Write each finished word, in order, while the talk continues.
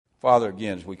Father,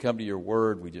 again, as we come to your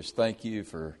word, we just thank you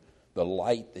for the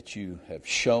light that you have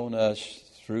shown us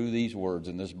through these words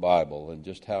in this Bible and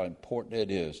just how important it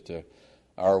is to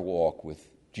our walk with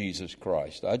Jesus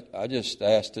Christ. I just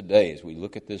ask today, as we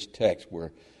look at this text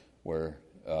where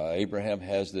Abraham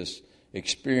has this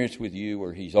experience with you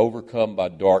where he's overcome by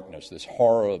darkness, this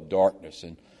horror of darkness.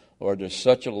 And Lord, there's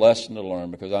such a lesson to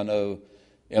learn, because I know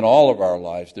in all of our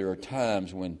lives there are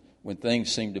times when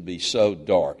things seem to be so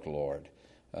dark, Lord.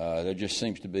 There just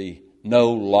seems to be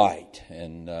no light,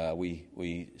 and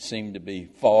we seem to be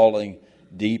falling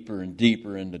deeper and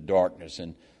deeper into darkness.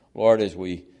 And Lord, as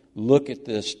we look at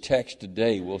this text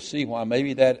today, we'll see why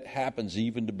maybe that happens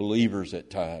even to believers at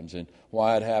times, and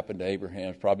why it happened to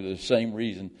Abraham is probably the same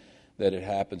reason that it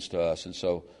happens to us. And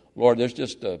so, Lord, there's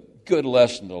just a good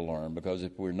lesson to learn, because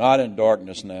if we're not in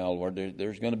darkness now, Lord,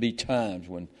 there's going to be times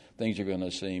when things are going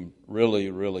to seem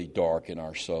really, really dark in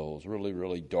our souls, really,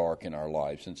 really dark in our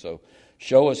lives. And so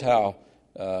show us how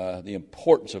the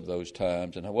importance of those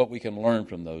times and what we can learn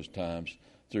from those times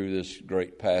through this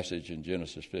great passage in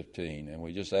Genesis 15. And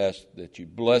we just ask that you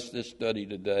bless this study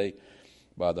today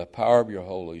by the power of your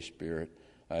Holy Spirit.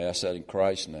 I ask that in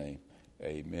Christ's name.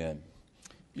 Amen.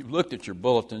 You've looked at your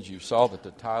bulletins. You saw that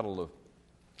the title of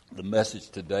the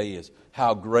message today is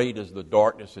How Great is the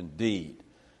Darkness Indeed.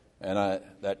 And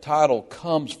that title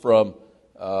comes from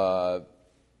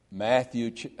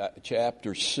Matthew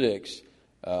chapter 6,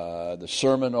 the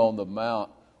Sermon on the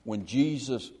Mount, when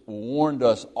Jesus warned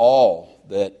us all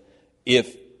that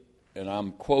if, and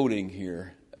I'm quoting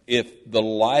here, if the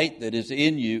light that is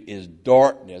in you is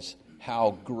darkness,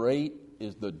 how great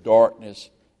is the darkness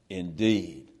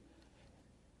indeed.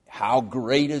 How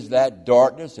great is that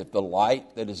darkness? If the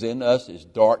light that is in us is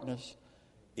darkness,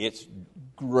 it's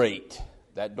great.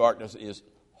 That darkness is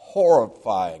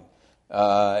horrifying.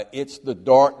 It's the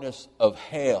darkness of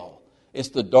hell. It's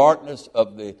the darkness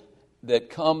that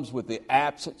comes with the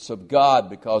absence of God,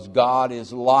 because God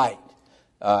is light.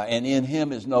 And in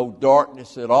Him is no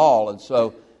darkness at all. And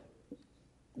so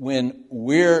when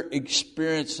we're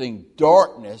experiencing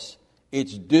darkness,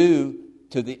 it's due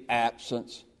to the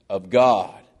absence of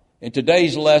God. In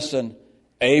today's lesson,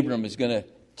 Abram is going to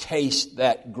taste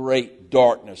that great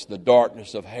darkness, the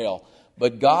darkness of hell.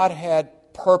 But God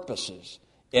had purposes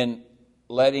in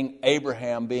letting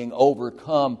Abraham being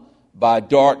overcome by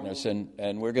darkness. And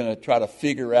we're going to try to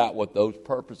figure out what those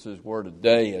purposes were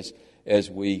today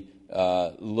as we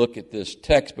look at this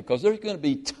text. Because there's going to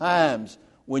be times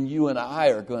when you and I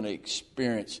are going to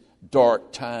experience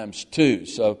dark times too.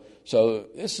 So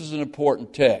this is an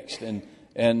important text.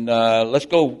 And let's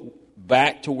go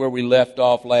back to where we left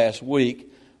off last week.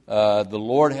 The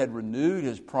Lord had renewed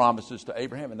His promises to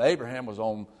Abraham, and Abraham was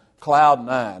on cloud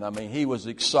nine. I mean, he was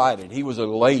excited. He was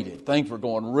elated. Things were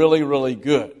going really, really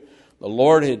good. The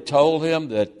Lord had told him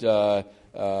that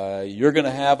you're going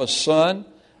to have a son,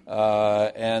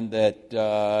 and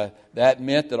that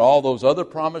meant that all those other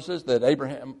promises that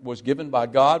Abraham was given by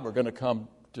God were going to come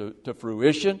to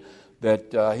fruition,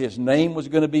 that his name was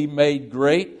going to be made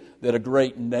great, that a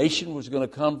great nation was going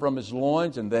to come from his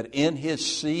loins, and that in his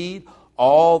seed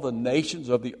all the nations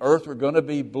of the earth were going to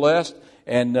be blessed,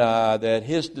 and that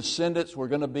his descendants were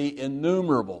going to be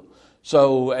innumerable.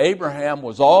 So Abraham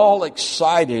was all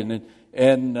excited,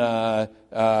 and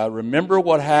remember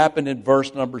what happened in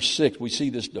verse number 6. We see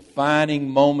this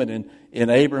defining moment in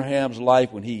Abraham's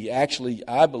life when he actually,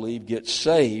 I believe, gets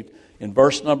saved. In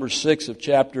verse number 6 of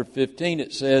chapter 15,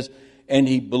 it says, "And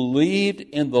he believed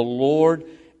in the Lord,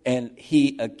 and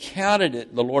the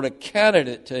Lord accounted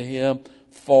it to him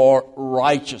for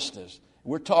righteousness."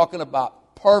 We're talking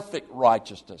about perfect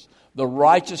righteousness, the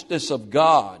righteousness of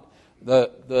God,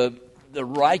 the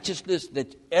righteousness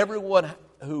that everyone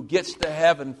who gets to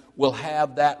heaven will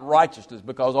have that righteousness,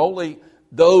 because only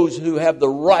those who have the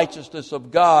righteousness of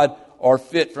God are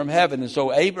fit from heaven. And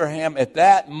so Abraham at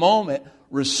that moment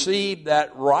received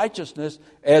that righteousness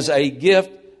as a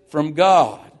gift from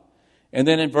God. And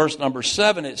then in verse number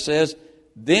 7 it says,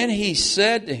 "Then he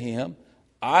said to him,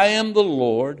 I am the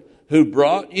Lord who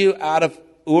brought you out of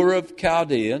Ur of the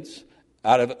Chaldeans,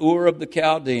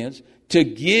 to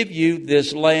give you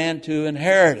this land to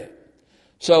inherit it."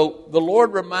 So the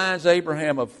Lord reminds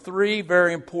Abraham of three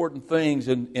very important things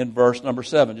in verse number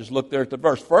 7. Just look there at the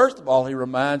verse. First of all, He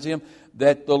reminds him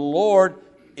that the Lord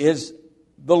is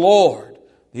the Lord.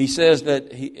 He says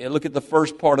that, look at the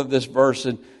first part of this verse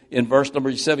in verse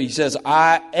number 7. He says,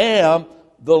 "I am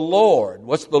the Lord."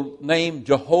 What's the name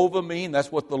Jehovah mean?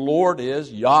 That's what the Lord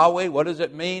is. Yahweh, what does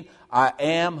it mean? I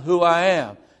am who I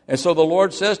am. And so the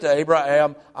Lord says to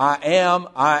Abraham, I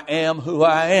am who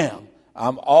I am.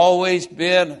 I'm always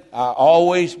been, I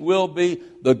always will be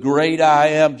the great I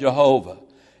am, Jehovah.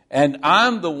 And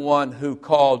I'm the one who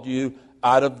called you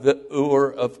out of the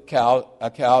Ur of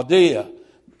Chaldea.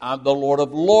 I'm the Lord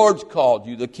of Lords called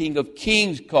you. The King of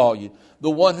Kings called you. The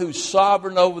one who's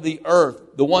sovereign over the earth.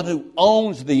 The one who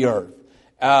owns the earth.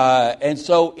 And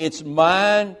so it's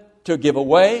mine to give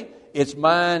away. It's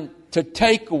mine to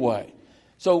take away.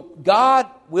 So God,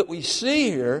 what we see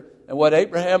here, and what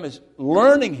Abraham is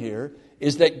learning here,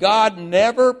 is that God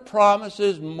never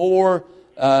promises more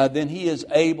than He is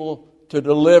able to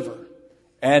deliver.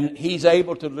 And He's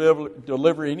able to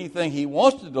deliver anything He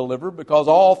wants to deliver because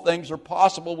all things are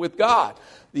possible with God.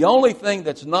 The only thing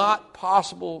that's not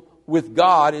possible with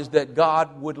God is that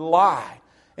God would lie.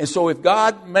 And so if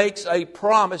God makes a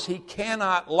promise, He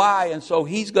cannot lie. And so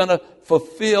He's going to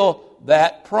fulfill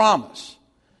that promise.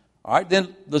 All right,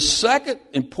 then the second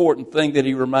important thing that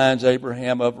He reminds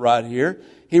Abraham of right here,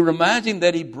 He reminds him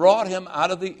that He brought him out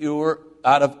of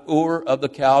Ur of the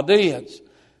Chaldeans.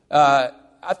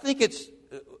 I think it's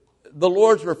the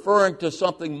Lord's referring to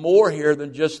something more here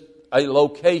than just a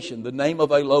location, the name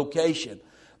of a location.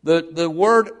 The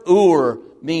word Ur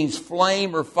means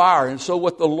flame or fire. And so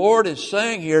what the Lord is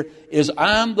saying here is,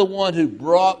 I'm the one who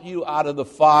brought you out of the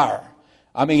fire.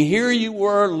 I mean, here you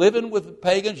were living with the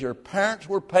pagans. Your parents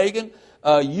were pagan.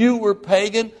 You were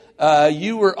pagan.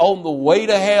 You were on the way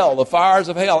to hell, the fires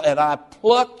of hell. And I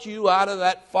plucked you out of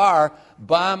that fire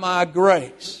by my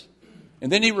grace. And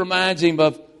then He reminds him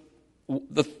of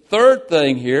the third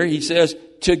thing here. He says,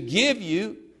 to give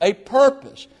you a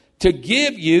purpose. To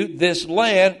give you this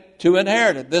land to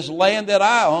inherit it. This land that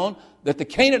I own, that the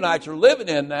Canaanites are living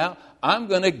in now, I'm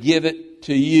going to give it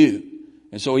to you.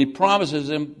 And so He promises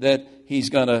him that He's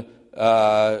going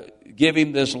to give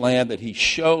him this land that He's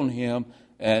shown him,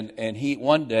 and he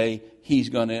one day he's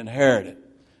going to inherit it.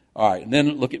 All right, and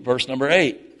then look at verse number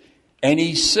 8. And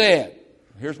he said,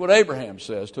 here's what Abraham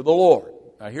says to the Lord.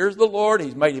 Now here's the Lord.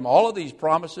 He's made him all of these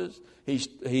promises.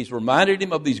 He's reminded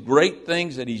him of these great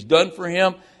things that He's done for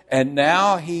him. And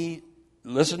now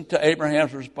listen to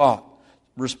Abraham's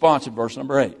response in verse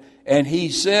number 8. And he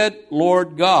said,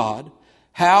 Lord God,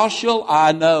 how shall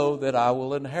I know that I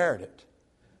will inherit it?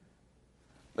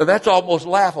 Now that's almost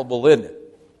laughable, isn't it?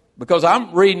 Because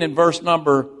I'm reading in verse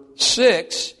number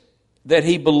 6 that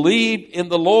he believed in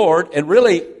the Lord, and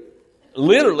really,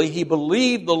 literally, he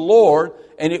believed the Lord,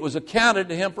 and it was accounted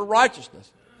to him for righteousness.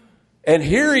 And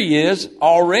here he is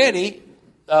already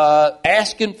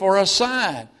asking for a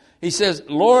sign. He says,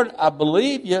 Lord, I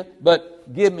believe you,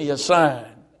 but give me a sign.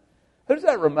 Who does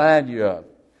that remind you of?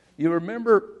 You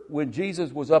remember when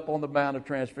Jesus was up on the Mount of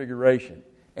Transfiguration,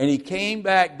 and He came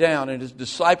back down, and His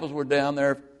disciples were down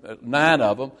there, 9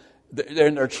 of them,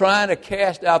 and they're trying to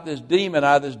cast out this demon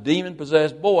out of this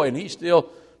demon-possessed boy, and he's still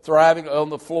thriving on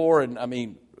the floor, and I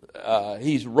mean,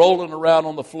 he's rolling around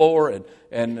on the floor, and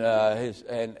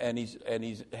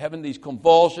he's having these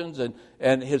convulsions,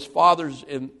 and his father's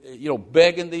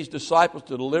begging these disciples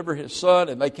to deliver his son,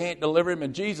 and they can't deliver him.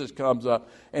 And Jesus comes up,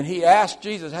 and he asks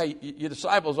Jesus, "Hey, your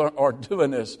disciples aren't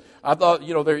doing this. I thought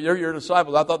they're your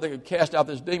disciples. I thought they could cast out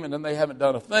this demon, and they haven't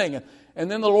done a thing." And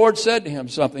then the Lord said to him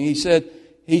something. He said,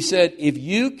 "If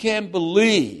you can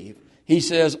believe," He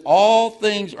says, "all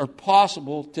things are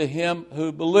possible to him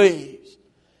who believes."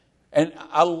 And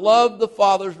I love the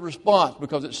father's response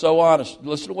because it's so honest.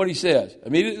 Listen to what he says.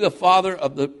 Immediately the father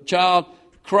of the child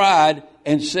cried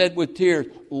and said with tears,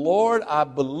 "Lord, I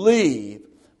believe,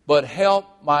 but help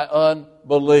my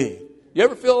unbelief." You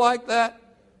ever feel like that?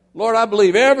 Lord, I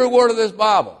believe every word of this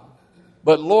Bible,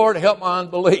 but Lord, help my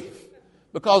unbelief.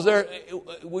 Because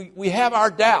we have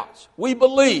our doubts. We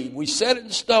believe. We set it in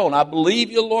stone. I believe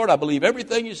you, Lord. I believe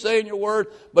everything you say in your word.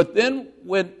 But then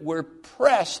when we're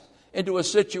pressed into a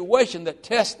situation that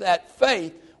tests that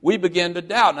faith, we begin to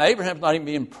doubt. Now, Abraham's not even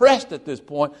being pressed at this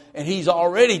point, and he's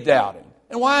already doubting.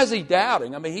 And why is he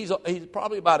doubting? I mean, he's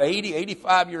probably about 80,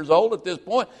 85 years old at this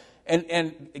point.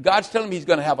 And God's telling him he's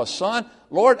going to have a son,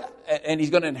 Lord, and he's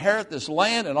going to inherit this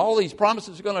land, and all these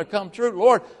promises are going to come true.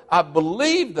 Lord, I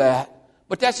believe that.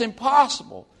 But that's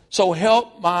impossible. So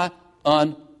help my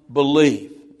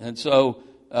unbelief. And so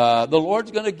the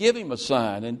Lord's going to give him a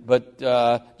sign. But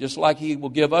just like He will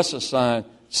give us a sign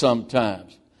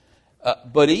sometimes.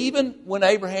 But even when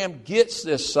Abraham gets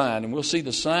this sign, and we'll see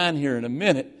the sign here in a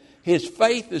minute, his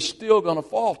faith is still going to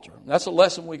falter. That's a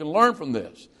lesson we can learn from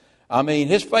this. I mean,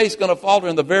 his faith's going to falter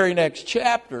in the very next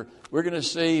chapter. We're going to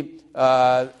see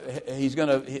time's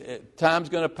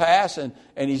going to pass, and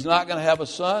he's not going to have a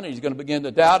son. He's going to begin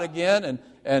to doubt again,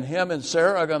 and him and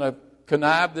Sarah are going to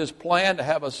connived this plan to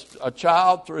have a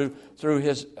child through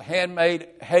his handmaid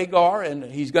Hagar, and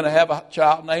he's going to have a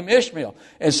child named Ishmael.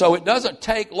 And so it doesn't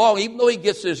take long, even though he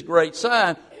gets this great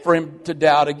sign, for him to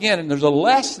doubt again. And there's a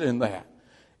lesson in that.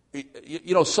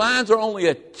 You know, signs are only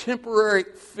a temporary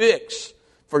fix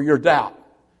for your doubt.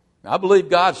 Now, I believe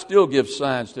God still gives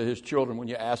signs to His children when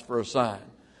you ask for a sign.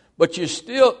 But you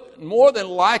still, more than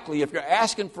likely, if you're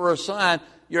asking for a sign,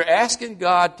 you're asking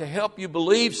God to help you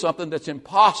believe something that's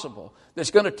impossible,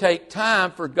 that's going to take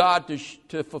time for God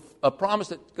a promise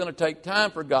that's going to take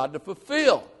time for God to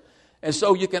fulfill. And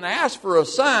so you can ask for a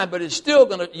sign, but it's still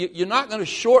going to, you're not going to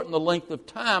shorten the length of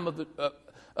time of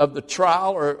the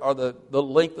trial or the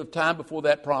length of time before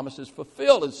that promise is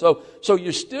fulfilled. And so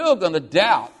you're still going to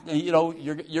doubt. You know,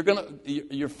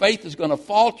 your faith is going to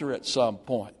falter at some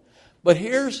point. But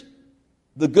here's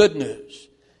the good news.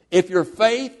 If your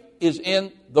faith is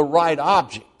in the right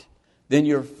object, then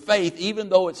your faith, even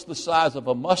though it's the size of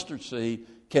a mustard seed,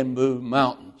 can move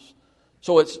mountains.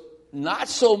 So it's not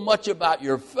so much about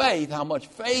your faith, how much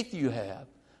faith you have,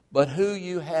 but who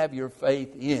you have your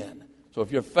faith in. So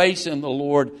if your faith's in the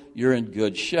Lord, you're in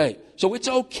good shape. So it's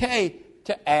okay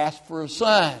to ask for a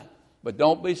sign. But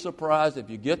don't be surprised if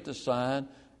you get the sign,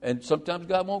 and sometimes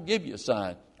God won't give you a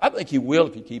sign. I think He will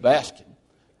if you keep asking.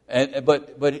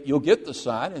 But you'll get the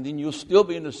sign, and then you'll still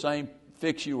be in the same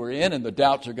fix you were in, and the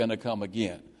doubts are going to come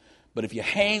again. But if you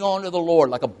hang on to the Lord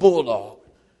like a bulldog,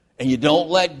 and you don't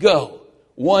let go,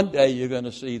 one day you're going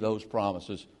to see those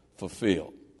promises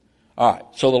fulfilled. All right,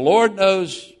 so the Lord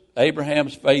knows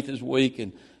Abraham's faith is weak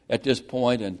and at this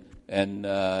point,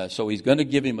 and so He's going to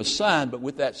give him a sign, but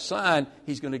with that sign,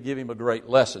 He's going to give him a great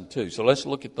lesson too. So let's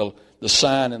look at the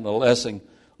sign and the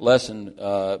lesson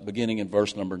beginning in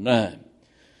verse number 9.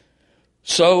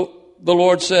 So the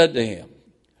Lord said to him,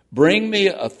 "Bring me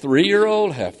a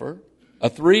 3-year-old heifer,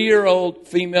 a 3-year-old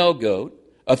female goat,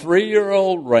 a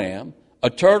 3-year-old ram,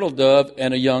 a turtle dove,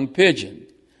 and a young pigeon."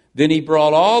 Then he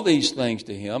brought all these things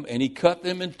to him, and he cut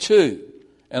them in two.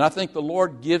 And I think the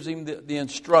Lord gives him the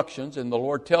instructions, and the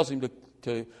Lord tells him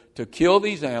to kill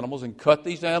these animals and cut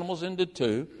these animals into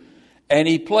two. And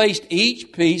he placed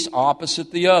each piece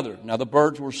opposite the other. Now the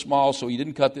birds were small, so he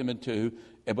didn't cut them in two,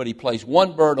 but he placed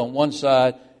one bird on one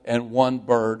side and one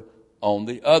bird on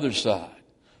the other side.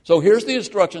 So here's the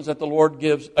instructions that the Lord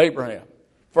gives Abraham.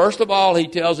 First of all, He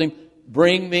tells him,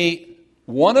 bring me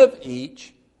one of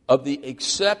each of the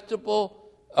acceptable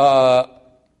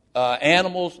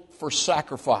animals for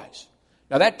sacrifice.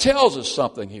 Now that tells us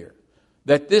something here.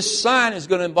 That this sign is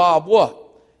going to involve what?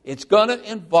 It's going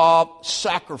to involve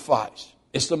sacrifice.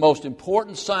 It's the most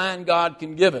important sign God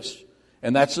can give us.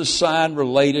 And that's a sign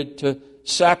related to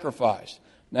sacrifice.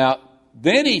 Now,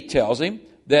 then He tells him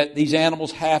that these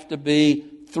animals have to be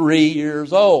 3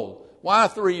 years old. Why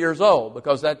 3 years old?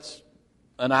 Because that's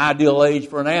an ideal age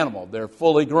for an animal. They're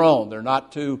fully grown. They're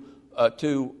not too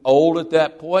old at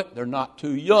that point. They're not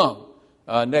too young.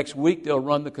 Next week they'll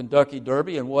run the Kentucky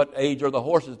Derby. And what age are the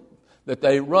horses that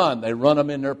they run? They run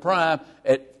them in their prime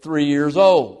at 3 years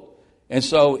old. And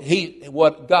so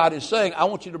what God is saying, I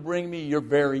want you to bring me your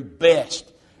very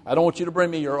best. I don't want you to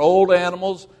bring me your old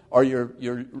animals or your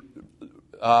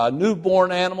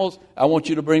newborn animals. I want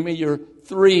you to bring me your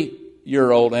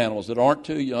 3-year-old animals that aren't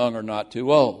too young or not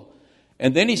too old.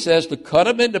 And then He says to cut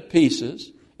them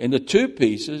into two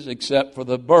pieces, except for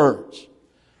the birds.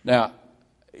 Now,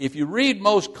 if you read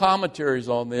most commentaries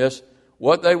on this,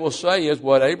 what they will say is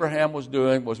what Abraham was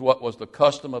doing was what was the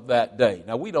custom of that day.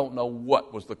 Now, we don't know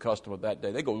what was the custom of that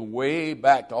day. They go way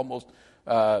back to almost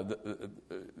a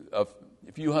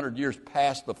few hundred years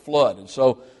past the flood. And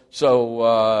so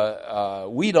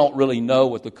we don't really know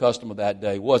what the custom of that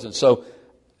day was. And so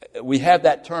we have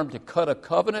that term to cut a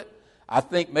covenant. I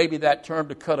think maybe that term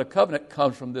to cut a covenant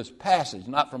comes from this passage,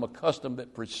 not from a custom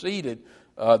that preceded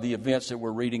the events that we're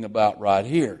reading about right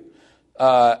here.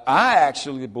 I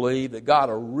actually believe that God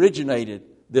originated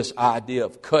this idea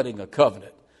of cutting a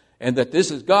covenant, and that this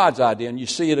is God's idea. And you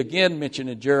see it again mentioned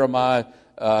in Jeremiah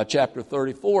chapter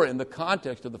 34 in the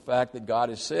context of the fact that God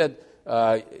has said,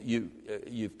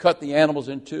 you've cut the animals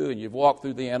in two and you've walked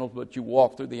through the animals, but you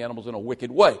walk through the animals in a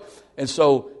wicked way. And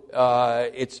so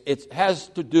it has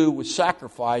to do with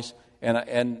sacrifice,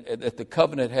 and that the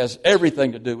covenant has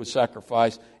everything to do with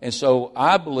sacrifice. And so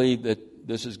I believe that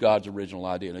this is God's original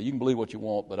idea. Now, you can believe what you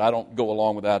want, but I don't go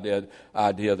along with the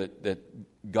idea that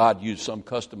God used some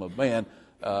custom of man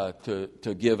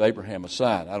to give Abraham a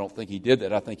sign. I don't think He did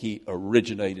that. I think He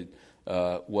originated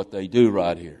what they do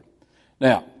right here.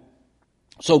 Now,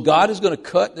 so God is going to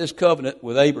cut this covenant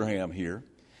with Abraham here,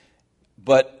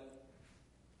 but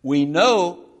we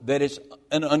know that it's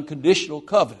an unconditional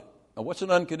covenant. Now, what's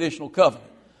an unconditional covenant?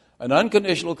 An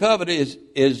unconditional covenant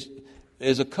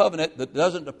is a covenant that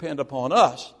doesn't depend upon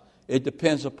us. It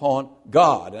depends upon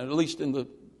God, and at least in the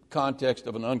context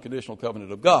of an unconditional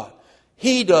covenant of God.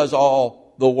 He does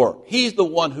all the work. He's the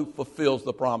one who fulfills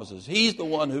the promises. He's the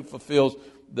one who fulfills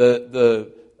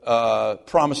the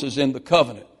promises in the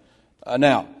covenant.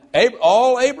 Now,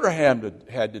 all Abraham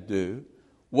had to do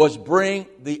was bring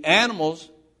the animals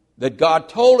that God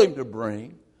told him to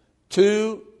bring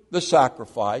to the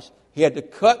sacrifice. He had to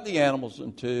cut the animals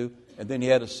in two, and then he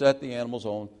had to set the animals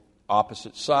on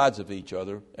opposite sides of each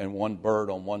other, and one bird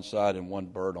on one side and one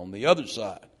bird on the other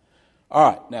side. All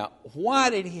right, now, why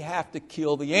did he have to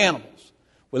kill the animals?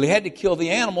 Well, he had to kill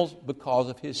the animals because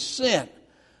of his sin.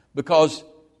 Because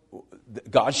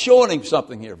God's showing him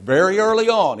something here very early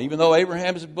on. Even though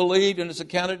Abraham has believed and it's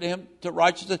accounted to him to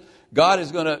righteousness, God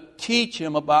is going to teach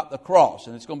him about the cross.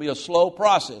 And it's going to be a slow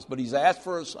process. But he's asked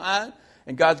for a sign,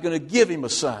 and God's going to give him a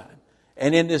sign.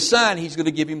 And in this sign, he's going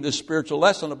to give him this spiritual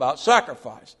lesson about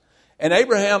sacrifice. And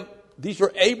Abraham, these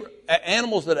were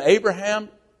animals that Abraham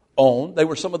owned. They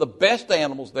were some of the best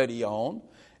animals that he owned.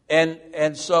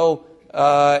 And so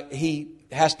he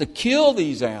has to kill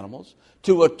these animals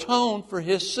to atone for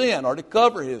his sin or to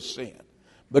cover his sin,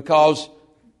 because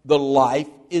the life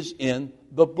is in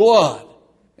the blood.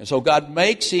 And so God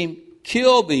makes him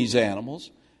kill these animals,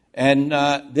 and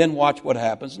then watch what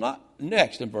happens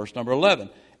next in verse number 11.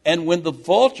 And when the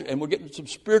vulture, and we're getting some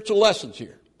spiritual lessons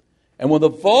here, and when the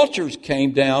vultures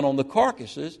came down on the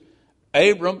carcasses,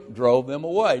 Abram drove them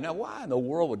away. Now, why in the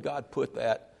world would God put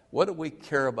that? What do we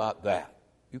care about that?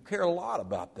 You care a lot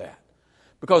about that.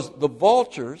 Because the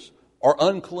vultures are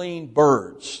unclean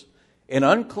birds. And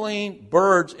unclean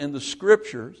birds in the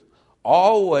Scriptures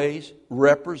always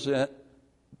represent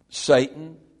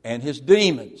Satan and his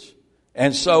demons.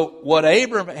 And so what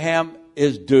Abraham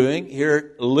is doing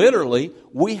here, literally,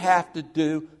 we have to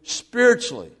do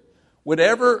spiritually.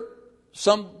 Whenever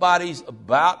somebody's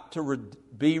about to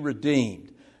be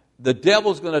redeemed, the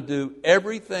devil's going to do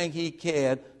everything he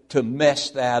can to mess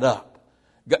that up.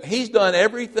 He's done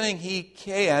everything he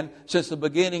can since the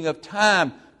beginning of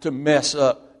time to mess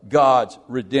up God's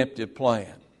redemptive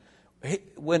plan.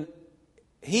 When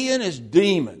he and his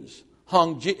demons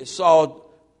are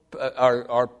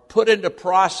put into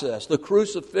process the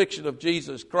crucifixion of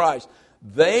Jesus Christ,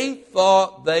 they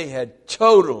thought they had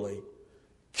totally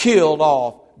killed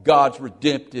off God's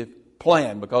redemptive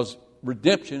plan, because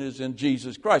redemption is in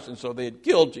Jesus Christ. And so they had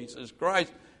killed Jesus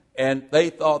Christ, and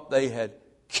they thought they had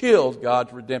killed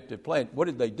God's redemptive plan. What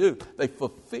did they do? They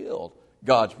fulfilled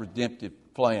God's redemptive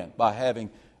plan by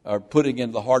putting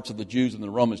in the hearts of the Jews and the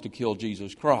Romans to kill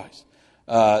Jesus Christ.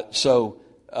 So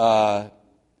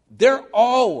they're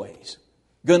always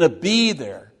going to be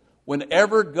there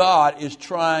whenever God is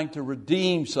trying to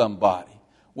redeem somebody,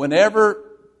 whenever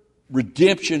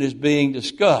redemption is being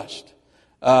discussed.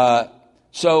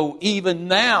 So even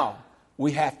now,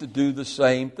 we have to do the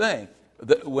same thing.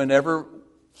 Whenever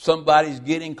somebody's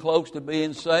getting close to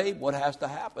being saved, what has to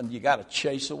happen? You got to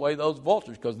chase away those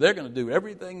vultures, because they're going to do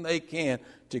everything they can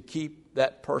to keep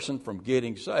that person from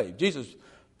getting saved. Jesus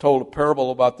told a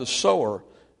parable about the sower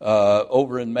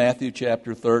over in Matthew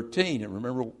chapter 13. And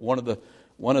remember, one of the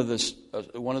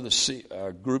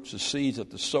groups of seeds that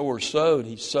the sower sowed,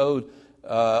 he sowed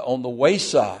on the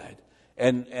wayside.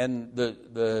 And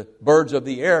the birds of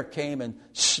the air came and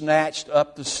snatched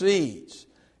up the seeds.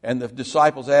 And the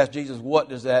disciples asked Jesus, what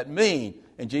does that mean?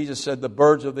 And Jesus said, the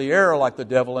birds of the air are like the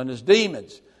devil and his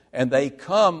demons. And they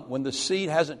come when the seed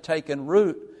hasn't taken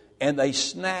root, and they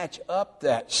snatch up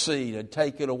that seed and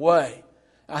take it away.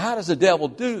 Now, how does the devil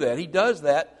do that? He does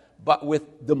that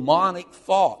with demonic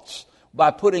thoughts, by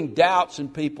putting doubts in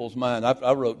people's mind.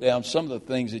 I wrote down some of the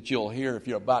things that you'll hear if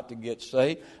you're about to get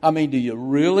saved. I mean, do you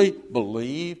really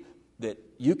believe that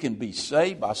you can be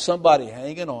saved by somebody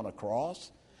hanging on a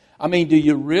cross? I mean, do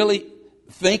you really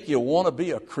think you want to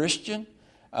be a Christian?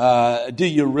 Do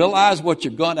you realize what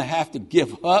you're going to have to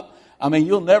give up? I mean,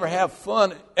 you'll never have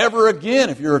fun ever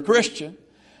again if you're a Christian.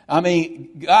 I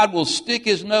mean, God will stick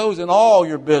his nose in all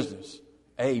your business.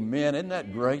 Amen. Isn't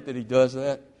that great that he does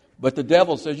that? But the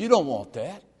devil says, you don't want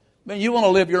that. I mean, you want to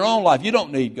live your own life. You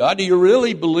don't need God. Do you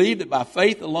really believe that by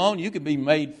faith alone you can be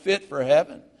made fit for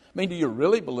heaven? I mean, do you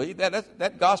really believe that?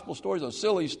 That gospel story is a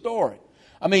silly story.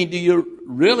 I mean, do you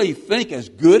really think, as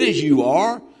good as you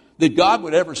are, that God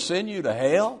would ever send you to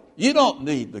hell? You don't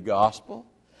need the gospel.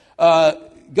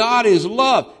 God is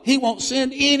love. He won't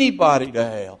send anybody to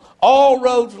hell. All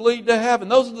roads lead to heaven.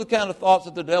 Those are the kind of thoughts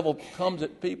that the devil comes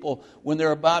at people when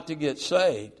they're about to get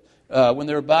saved. when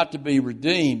they're about to be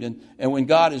redeemed, and when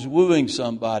God is wooing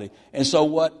somebody. And so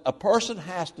what a person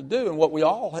has to do, and what we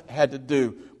all had to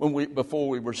do before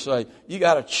we were saved, you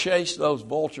got to chase those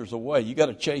vultures away. You got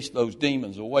to chase those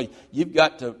demons away. You've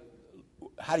got to.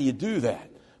 How do you do that?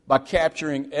 By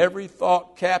capturing every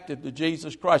thought captive to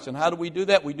Jesus Christ. And how do we do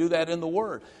that? We do that in the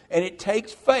Word. And it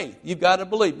takes faith. You've got to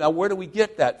believe. Now, where do we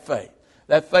get that faith?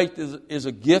 That faith is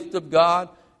a gift of God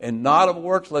and not of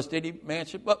works, lest any man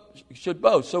should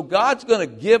boast. So God's going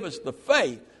to give us the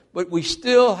faith, but we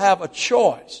still have a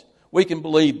choice. We can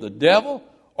believe the devil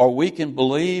or we can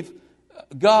believe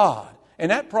God.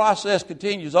 And that process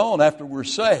continues on after we're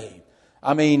saved.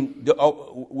 I mean,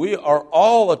 we are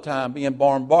all the time being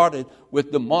bombarded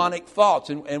with demonic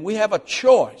thoughts, and we have a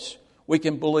choice. We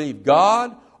can believe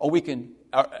God, or we can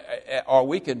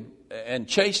and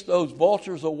chase those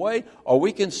vultures away, or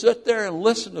we can sit there and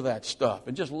listen to that stuff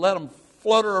and just let them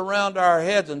flutter around our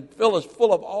heads and fill us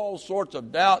full of all sorts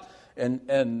of doubt, and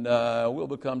we'll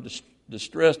become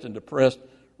distressed and depressed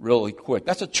really quick.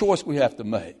 That's a choice we have to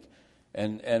make,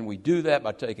 and we do that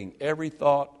by taking every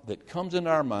thought that comes in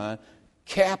our mind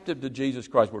captive to Jesus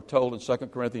Christ. We're told in 2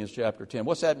 Corinthians chapter 10.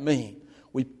 What's that mean?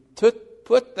 We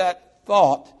put that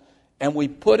thought and we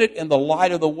put it in the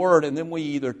light of the Word, and then we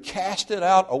either cast it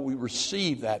out or we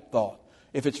receive that thought.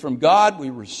 If it's from God,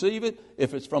 we receive it.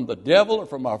 If it's from the devil or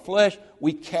from our flesh,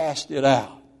 we cast it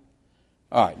out.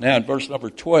 All right, now in verse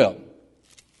number 12,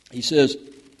 he says,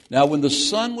 now when the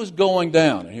sun was going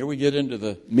down, and here we get into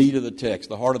the meat of the text,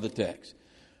 the heart of the text.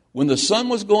 When the sun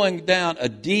was going down, a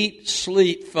deep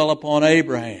sleep fell upon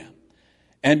Abraham.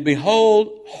 And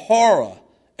behold, horror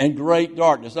and great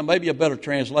darkness. Now, maybe a better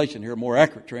translation here, a more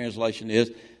accurate translation is,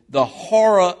 the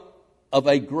horror of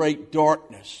a great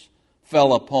darkness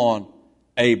fell upon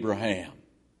Abraham.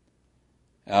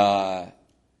 Why?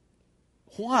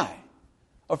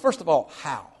 Well, first of all,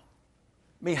 how?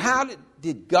 I mean, how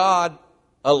did God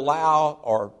allow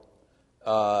or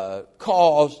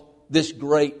cause this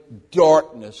great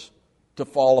darkness to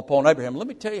fall upon Abraham? Let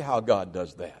me tell you how God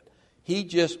does that. He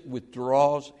just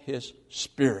withdraws His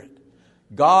Spirit.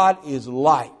 God is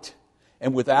light,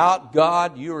 and without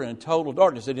God, you're in total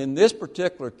darkness. And in this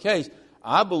particular case,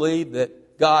 I believe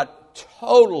that God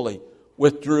totally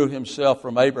withdrew Himself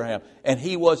from Abraham, and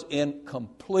he was in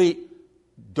complete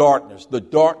darkness, the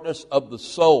darkness of the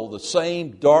soul, the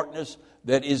same darkness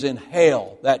that is in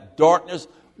hell, that darkness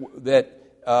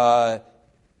that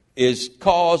is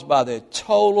caused by the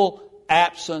total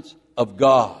absence of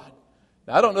God.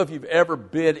 Now, I don't know if you've ever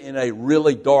been in a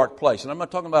really dark place, and I'm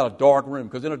not talking about a dark room,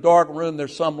 because in a dark room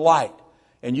there's some light,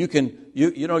 and you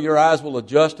know your eyes will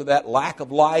adjust to that lack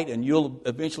of light, and you'll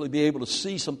eventually be able to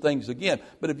see some things again.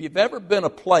 But if you've ever been a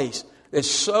place that's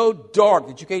so dark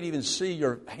that you can't even see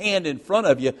your hand in front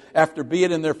of you after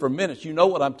being in there for minutes, you know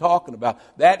what I'm talking about.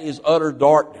 That is utter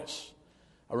darkness.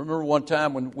 I remember one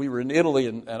time when we were in Italy,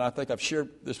 and I think I've shared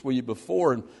this with you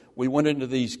before, and we went into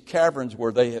these caverns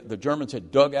where the Germans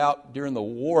had dug out during the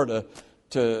war to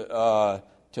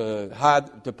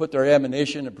put their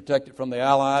ammunition and protect it from the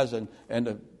Allies, and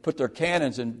to put their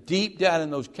cannons. And deep down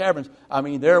in those caverns, I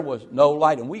mean, there was no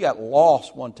light, and we got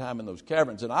lost one time in those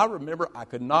caverns. And I remember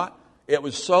it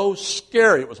was so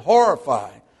scary, it was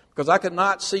horrifying, because I could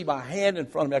not see my hand in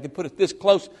front of me. I could put it this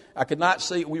close. I could not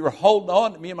see. We were holding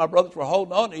on. Me and my brothers were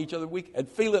holding on to each other. We had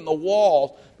feeling the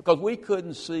walls because we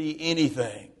couldn't see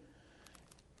anything.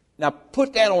 Now,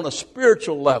 put that on a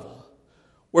spiritual level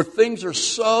where things are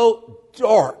so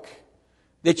dark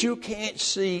that you can't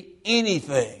see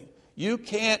anything. You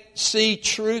can't see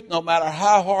truth no matter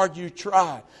how hard you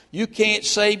try. You can't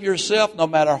save yourself no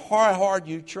matter how hard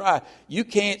you try. You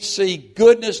can't see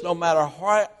goodness no matter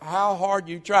how hard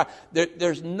you try.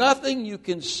 There's nothing you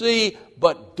can see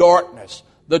but darkness,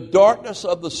 the darkness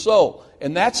of the soul.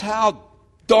 And that's how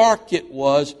dark it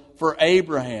was for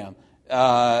Abraham.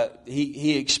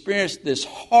 He experienced this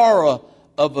horror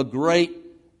of a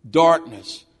great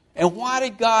darkness. And why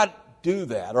did God do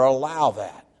that or allow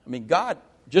that? I mean, God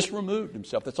just removed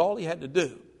Himself. That's all He had to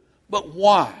do. But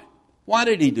why? Why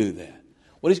did He do that?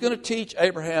 Well, He's going to teach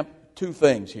Abraham two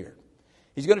things here.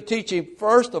 He's going to teach him,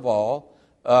 first of all,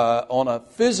 on a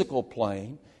physical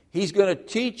plane. He's going to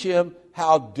teach him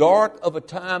how dark of a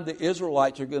time the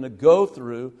Israelites are going to go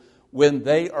through when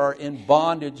they are in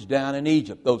bondage down in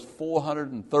Egypt, those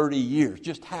 430 years.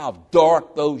 Just how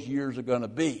dark those years are going to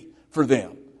be for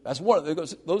them. That's one.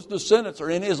 Those descendants are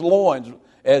in his loins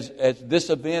as this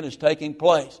event is taking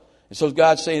place. And so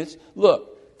God's saying,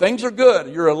 look, things are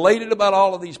good. You're elated about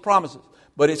all of these promises,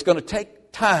 but it's going to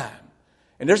take time.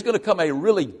 And there's going to come a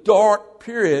really dark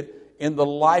period in the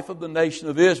life of the nation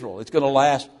of Israel. It's going to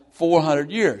last 400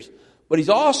 years. But he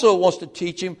also wants to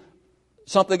teach him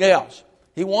something else.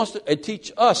 He wants to teach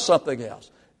us something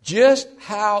else. Just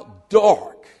how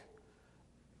dark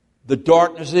the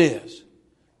darkness is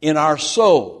in our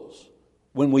souls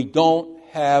when we don't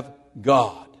have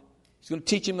God. He's going to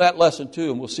teach him that lesson too,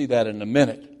 and we'll see that in a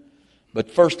minute.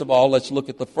 But first of all, let's look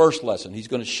at the first lesson. He's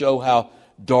going to show how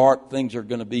dark things are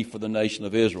going to be for the nation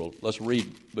of Israel. Let's read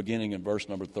beginning in verse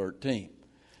number 13.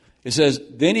 It says,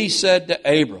 Then he said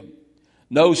to Abram,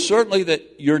 Know certainly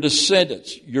that your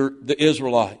descendants, the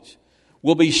Israelites,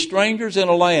 will be strangers in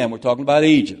a land, we're talking about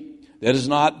Egypt, that is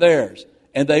not theirs.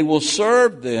 And they will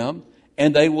serve them,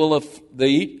 and they will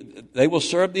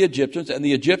serve the Egyptians, and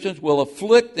the Egyptians will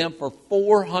afflict them for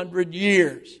 400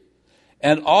 years.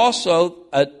 And also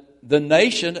the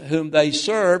nation whom they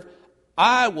serve,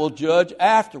 I will judge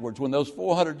afterwards. When those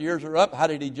 400 years are up, how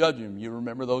did he judge them? You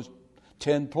remember those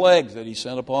 10 plagues that he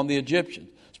sent upon the Egyptians,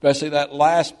 especially that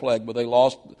last plague where they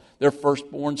lost their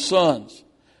firstborn sons.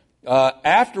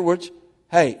 Afterwards,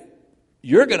 hey,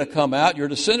 you're going to come out, your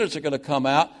descendants are going to come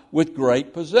out with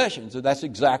great possessions. And that's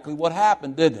exactly what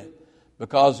happened, didn't it?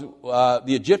 Because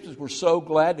the Egyptians were so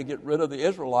glad to get rid of the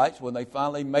Israelites when they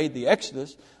finally made the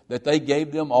Exodus that they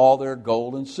gave them all their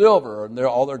gold and silver and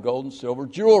all their gold and silver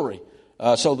jewelry.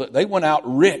 So that they went out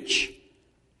rich.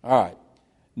 All right.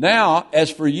 Now, as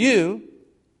for you,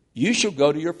 you shall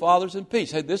go to your fathers in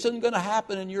peace. Hey, this isn't going to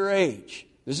happen in your age.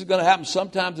 This is going to happen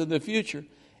sometimes in the future.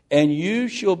 And you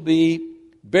shall be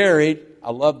buried,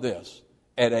 I love this,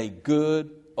 at a good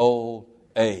old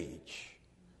age.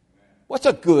 What's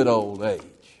a good old age?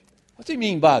 What's he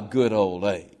mean by a good old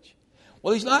age?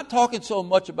 Well, he's not talking so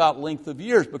much about length of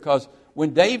years, because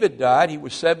when David died, he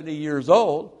was 70 years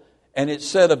old, and it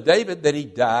said of David that he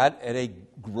died at a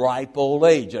ripe old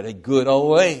age, at a good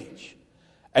old age.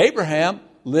 Abraham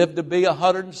lived to be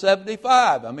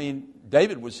 175. I mean,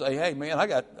 David would say, hey, man, I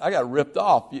got ripped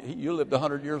off. You lived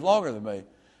 100 years longer than me.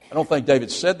 I don't think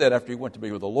David said that after he went to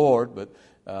be with the Lord, but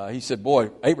he said, boy,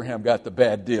 Abraham got the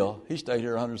bad deal. He stayed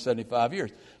here 175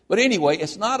 years. But anyway,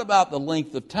 it's not about the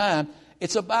length of time.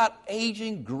 It's about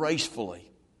aging gracefully.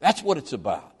 That's what it's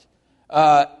about.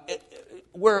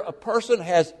 Where a person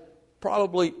has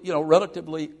probably,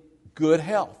 relatively good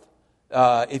health.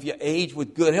 If you age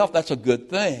with good health, that's a good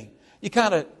thing. You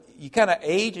kind of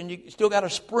age, and you still got a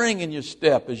spring in your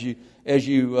step as you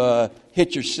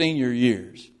hit your senior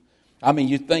years. I mean,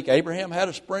 you think Abraham had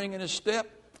a spring in his step?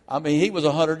 I mean, he was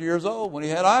 100 years old when he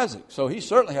had Isaac, so he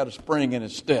certainly had a spring in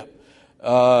his step.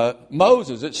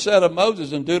 Moses, it said of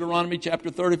Moses in Deuteronomy chapter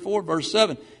 34, verse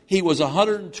 7, he was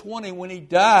 120 when he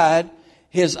died.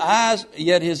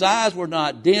 Yet his eyes were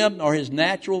not dimmed, nor his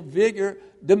natural vigor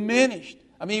diminished.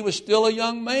 I mean, he was still a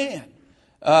young man.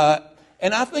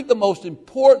 And I think the most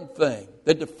important thing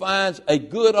that defines a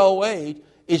good old age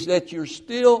is that you're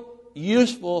still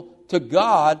useful to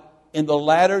God in the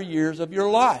latter years of your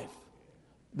life.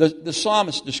 The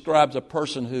psalmist describes a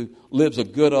person who lives a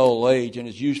good old age and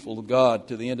is useful to God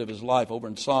to the end of his life over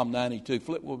in Psalm 92.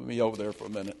 Flip with me over there for a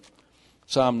minute.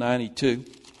 Psalm 92.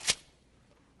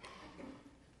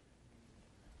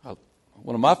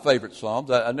 One of my favorite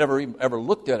Psalms. I never even ever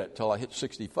looked at it until I hit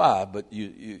 65, but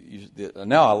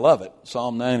now I love it.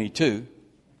 Psalm 92.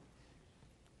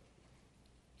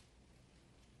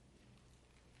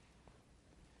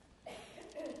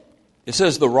 It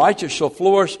says, the righteous shall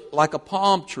flourish like a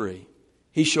palm tree.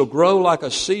 He shall grow like a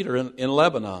cedar in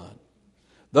Lebanon.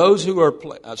 Those who are,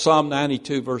 Psalm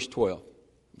 92, verse 12.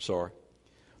 I'm sorry.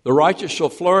 The righteous shall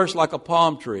flourish like a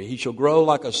palm tree. He shall grow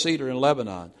like a cedar in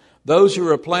Lebanon. Those who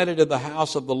are planted in the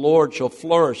house of the Lord shall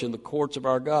flourish in the courts of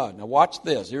our God. Now watch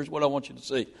this. Here's what I want you to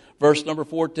see. Verse number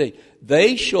 14.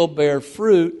 They shall bear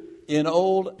fruit in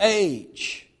old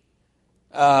age.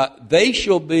 They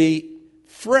shall be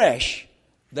fresh.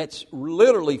 That's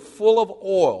literally full of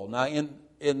oil. Now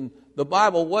in the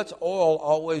Bible, what's oil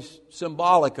always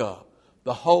symbolic of?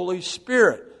 The Holy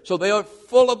Spirit. So they are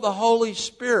full of the Holy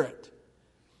Spirit.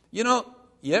 You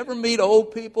ever meet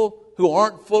old people who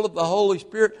aren't full of the Holy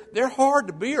Spirit? They're hard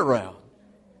to be around.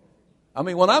 I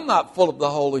mean, when I'm not full of the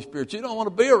Holy Spirit, you don't want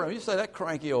to be around. You say, that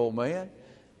cranky old man.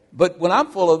 But when I'm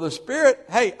full of the Spirit,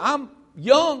 hey, I'm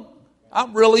young.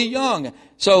 I'm really young.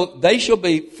 So they shall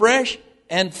be fresh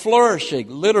and flourishing,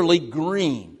 literally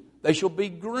green. They shall be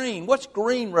green. What's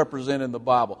green represent in the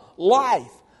Bible?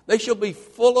 Life. They shall be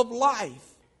full of life.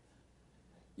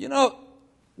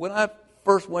 When I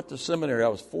first went to seminary, I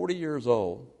was 40 years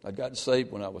old. I'd gotten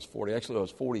saved when I was 40. Actually, I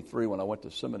was 43 when I went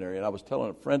to seminary. And I was telling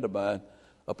a friend of mine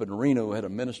up in Reno, who had a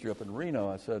ministry up in Reno,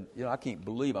 I said, I can't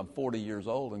believe I'm 40 years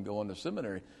old and going to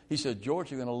seminary. He said,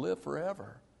 George, you're going to live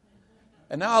forever.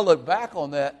 And now I look back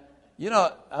on that,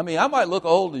 I might look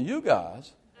older than you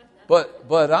guys, but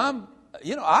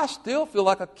I still feel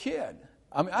like a kid.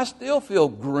 I still feel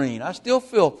green. I still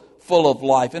feel full of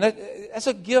life. And that's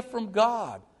a gift from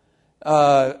God.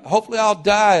 Hopefully I'll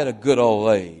die at a good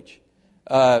old age.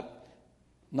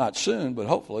 Not soon, but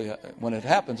hopefully when it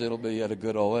happens, it'll be at a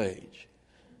good old age.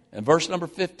 And verse number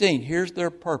 15, here's their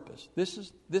purpose. This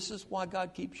is why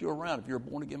God keeps you around if you're a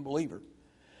born-again believer.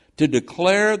 To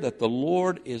declare that the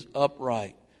Lord is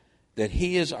upright, that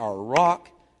He is our rock,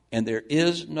 and there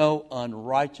is no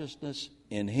unrighteousness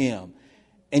in Him.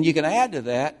 And you can add to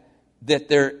that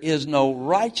there is no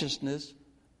righteousness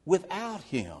without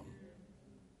Him.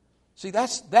 See,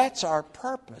 that's our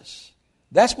purpose.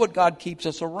 That's what God keeps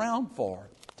us around for,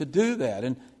 to do that.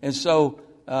 And so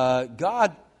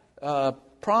God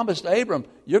promised Abram,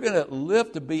 you're going to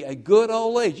live to be a good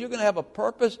old age. You're going to have a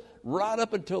purpose right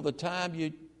up until the time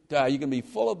you die. You're going to be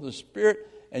full of the Spirit,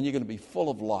 and you're going to be full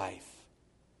of life.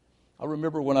 I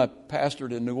remember when I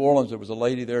pastored in New Orleans, there was a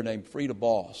lady there named Frida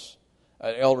Boss,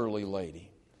 an elderly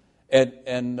lady.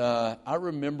 And I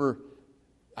remember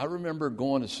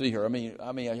going to see her.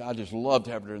 I just loved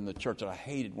having her in the church, and I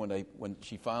hated when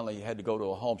she finally had to go to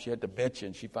a home. She had dementia,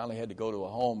 and she finally had to go to a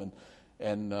home,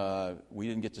 and we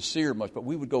didn't get to see her much. But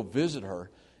we would go visit her,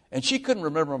 and she couldn't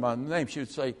remember my name. She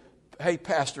would say, "Hey,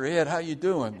 Pastor Ed, how you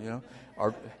doing?"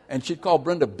 And she'd call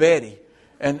Brenda Betty,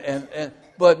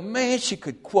 but man, she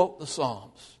could quote the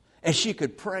Psalms, and she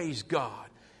could praise God.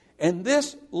 And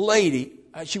this lady,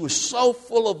 she was so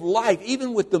full of life,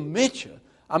 even with dementia.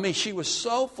 She was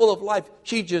so full of life,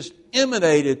 she just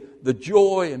emanated the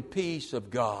joy and peace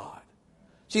of God.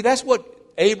 See, that's what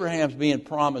Abraham's being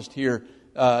promised here.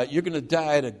 You're going to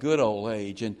die at a good old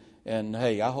age. And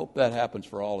hey, I hope that happens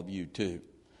for all of you too.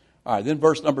 All right, then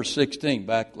verse number 16.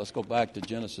 Let's go back to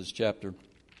Genesis chapter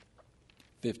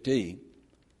 15.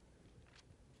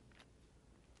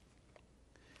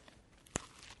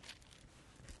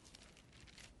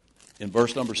 In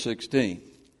verse number 16.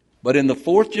 But in the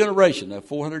fourth generation, that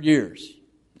 400 years,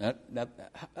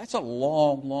 that's a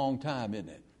long, long time, isn't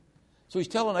it? So he's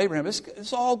telling Abraham,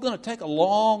 it's all going to take a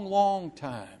long, long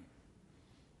time.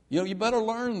 You better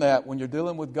learn that when you're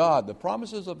dealing with God. The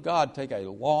promises of God take a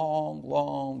long,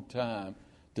 long time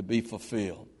to be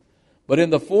fulfilled. But in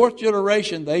the fourth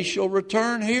generation, they shall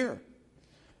return here.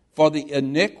 For the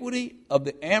iniquity of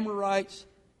the Amorites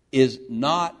is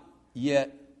not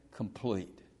yet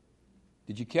complete.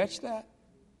 Did you catch that?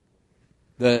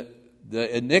 The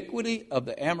iniquity of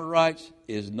the Amorites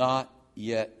is not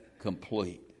yet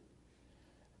complete.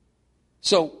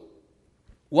 So,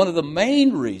 one of the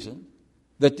main reasons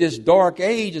that this dark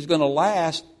age is going to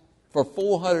last for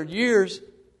 400 years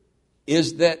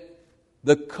is that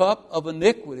the cup of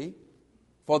iniquity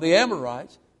for the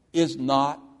Amorites is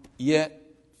not yet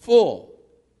full.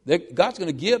 God's going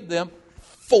to give them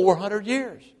 400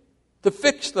 years to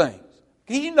fix things.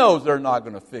 He knows they're not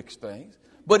going to fix things,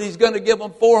 but He's going to give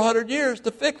them 400 years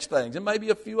to fix things. And maybe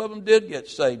a few of them did get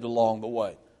saved along the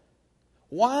way.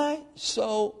 Why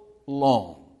so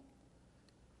long?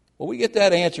 Well, we get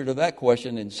that answer to that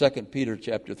question in 2 Peter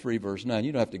chapter 3, verse 9.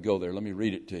 You don't have to go there. Let me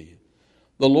read it to you.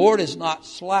 The Lord is not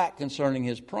slack concerning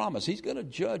His promise. He's going to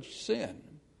judge sin,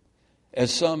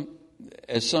 as some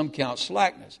count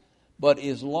slackness, but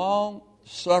is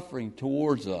long-suffering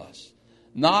towards us,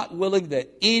 not willing that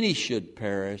any should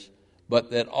perish,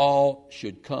 but that all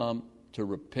should come to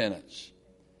repentance.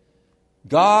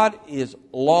 God is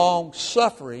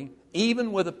long-suffering,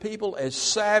 even with a people as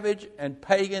savage and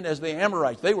pagan as the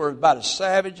Amorites. They were about as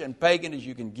savage and pagan as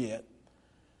you can get.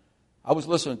 I was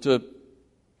listening to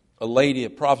a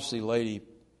prophecy lady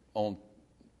on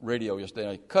radio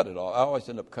yesterday. I cut it off. I always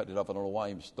end up cutting it off. I don't know why I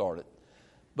even started.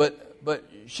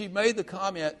 But she made the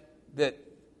comment that,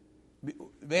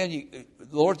 man, the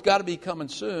Lord's got to be coming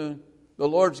soon. The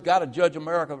Lord's got to judge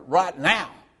America right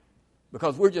now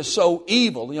because we're just so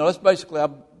evil. That's basically,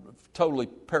 I'm totally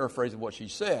paraphrasing what she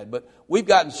said, but we've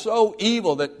gotten so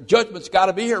evil that judgment's got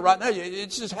to be here right now.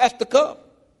 It just has to come.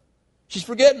 She's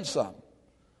forgetting something.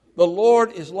 The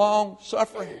Lord is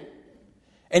long-suffering,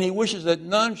 and He wishes that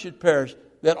none should perish,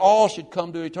 that all should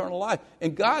come to eternal life.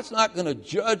 And God's not going to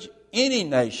judge any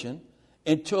nation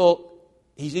until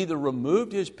He's either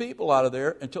removed His people out of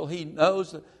there, until He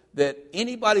knows that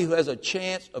anybody who has a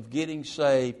chance of getting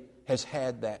saved has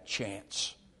had that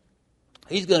chance.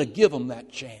 He's going to give them that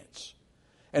chance.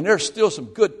 And there's still some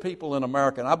good people in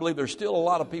America, and I believe there's still a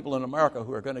lot of people in America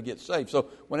who are going to get saved. So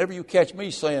whenever you catch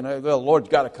me saying, hey, well, the Lord's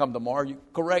got to come tomorrow, you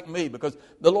correct me, because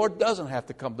the Lord doesn't have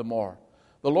to come tomorrow.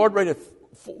 The Lord waited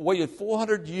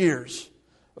 400 years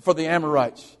for the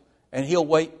Amorites, and He'll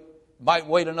wait might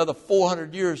wait another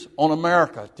 400 years on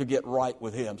America to get right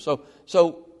with him. So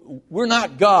we're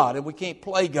not God, and we can't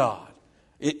play God.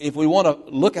 If we want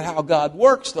to look at how God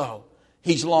works, though,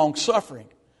 he's long-suffering.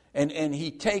 And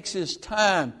he takes his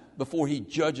time before he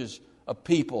judges a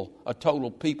people, a total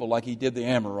people, like he did the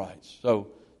Amorites.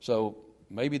 So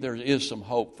maybe there is some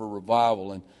hope for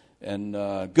revival and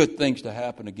good things to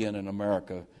happen again in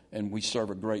America. And we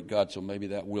serve a great God, so maybe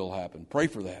that will happen. Pray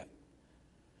for that.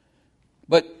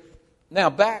 But now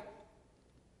back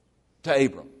to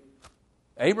Abram.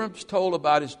 Abram's told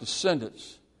about his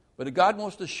descendants, but God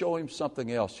wants to show him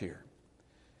something else here.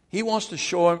 He wants to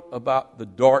show him about the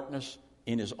darkness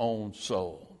in his own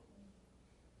soul.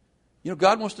 You know,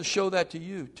 God wants to show that to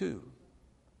you too.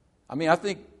 I mean, I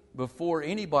think before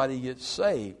anybody gets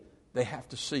saved, they have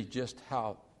to see just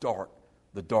how dark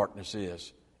the darkness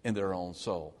is in their own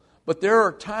soul. But there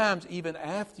are times even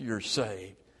after you're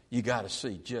saved, you got to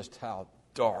see just how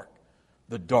dark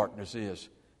the darkness is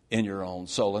in your own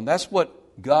soul. And that's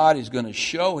what God is going to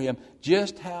show him,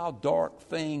 just how dark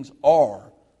things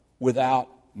are without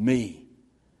me.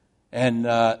 And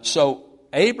so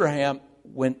Abraham,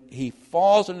 when he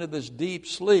falls into this deep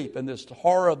sleep and this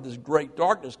horror of this great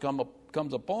darkness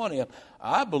comes upon him,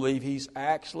 I believe he's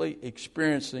actually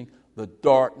experiencing the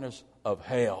darkness of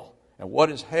hell. And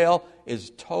what is hell?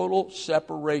 Is total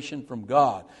separation from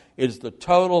God. It is the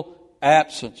total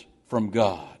absence from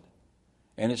God.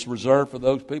 And it's reserved for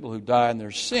those people who die in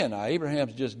their sin. Now,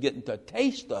 Abraham's just getting a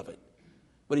taste of it.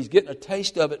 But he's getting a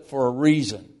taste of it for a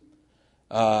reason.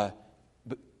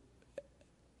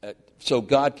 So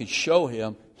God could show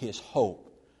him his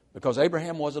hope. Because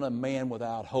Abraham wasn't a man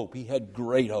without hope. He had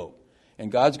great hope.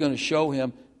 And God's going to show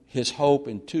him his hope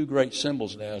in two great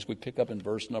symbols now as we pick up in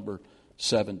verse number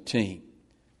 17.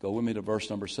 Go with me to verse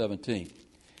number 17.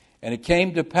 And it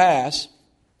came to pass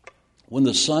when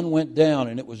the sun went down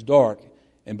and it was dark,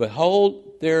 and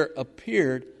behold, there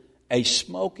appeared a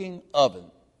smoking oven.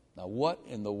 Now, what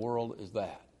in the world is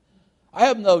that? I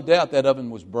have no doubt that oven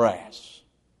was brass,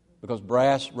 because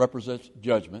brass represents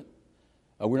judgment.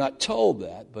 We're not told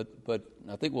that, but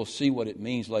I think we'll see what it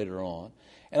means later on.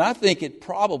 And I think it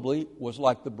probably was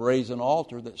like the brazen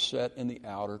altar that sat in the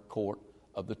outer court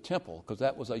of the temple, because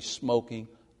that was a smoking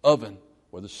oven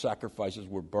where the sacrifices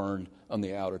were burned on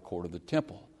the outer court of the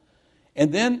temple.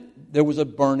 And then there was a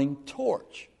burning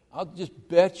torch. I'll just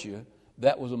bet you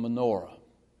that was a menorah.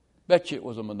 Bet you it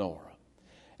was a menorah.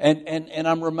 And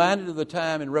I'm reminded of the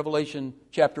time in Revelation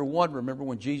chapter 1, remember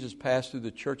when Jesus passed through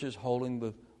the churches holding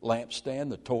the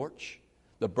lampstand, the torch,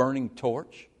 the burning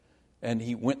torch, and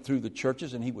he went through the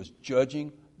churches and he was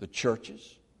judging the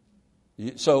churches.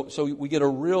 So we get a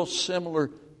real similar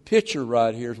picture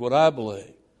right here is what I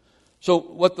believe. So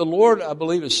what the Lord, I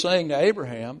believe, is saying to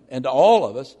Abraham and to all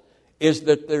of us is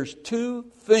that there's two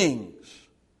things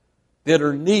that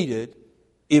are needed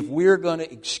if we're going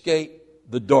to escape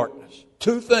the darkness.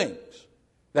 Two things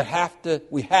that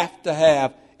we have to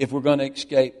have if we're going to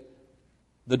escape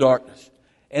the darkness.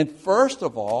 And first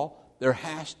of all, there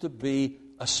has to be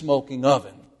a smoking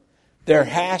oven. There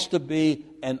has to be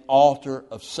an altar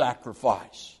of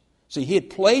sacrifice. See, he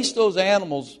had placed those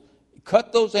animals,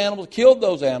 cut those animals, killed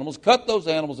those animals, cut those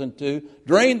animals in two,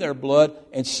 drained their blood,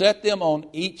 and set them on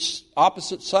each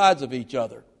opposite sides of each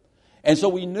other. And so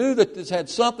we knew that this had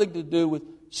something to do with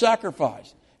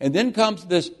sacrifice. And then comes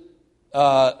this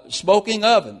smoking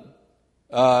oven,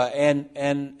 and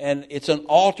it's an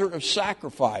altar of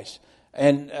sacrifice.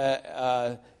 And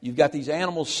you've got these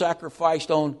animals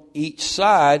sacrificed on each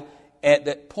side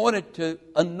that pointed to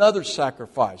another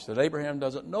sacrifice that Abraham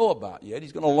doesn't know about yet.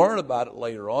 He's going to learn about it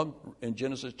later on in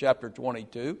Genesis chapter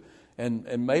 22.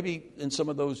 And maybe in some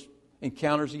of those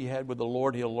encounters he had with the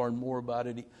Lord, he'll learn more about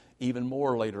it even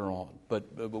more later on.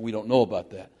 But we don't know about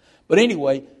that. But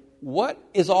anyway, what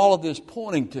is all of this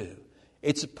pointing to?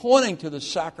 It's pointing to the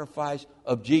sacrifice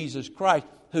of Jesus Christ,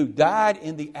 who died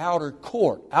in the outer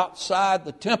court, outside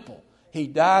the temple. He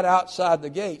died outside the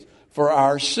gates for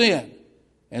our sin.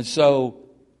 And so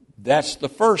that's the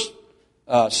first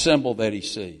symbol that he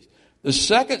sees. The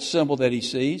second symbol that he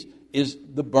sees is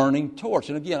the burning torch.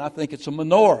 And again, I think it's a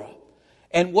menorah.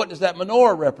 And what does that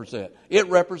menorah represent? It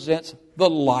represents the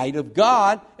light of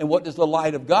God. And what does the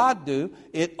light of God do?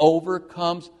 It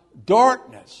overcomes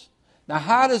darkness. Now,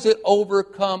 how does it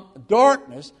overcome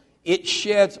darkness? It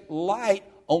sheds light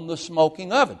on the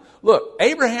smoking oven. Look,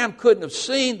 Abraham couldn't have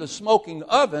seen the smoking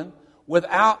oven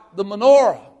without the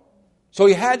menorah. So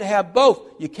he had to have both.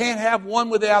 You can't have one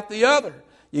without the other.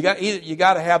 You got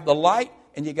to have the light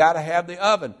and you got to have the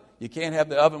oven. You can't have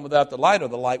the oven without the light or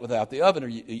the light without the oven, or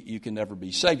you can never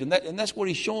be saved. And that's what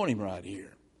he's showing him right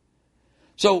here.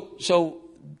 So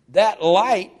that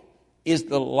light is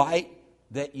the light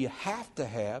that you have to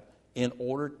have in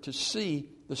order to see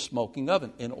the smoking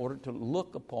oven, in order to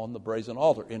look upon the brazen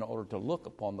altar, in order to look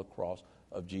upon the cross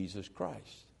of Jesus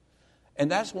Christ.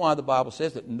 And that's why the Bible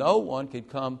says that no one can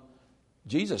come.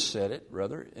 Jesus said it,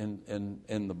 rather,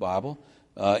 in the Bible,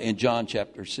 in John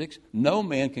chapter 6. No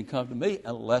man can come to me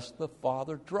unless the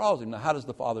Father draws him. Now, how does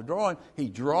the Father draw him? He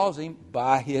draws him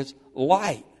by His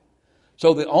light.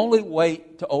 So the only way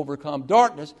to overcome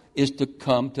darkness is to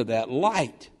come to that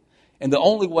light. And the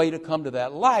only way to come to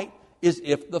that light is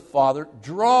if the Father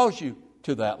draws you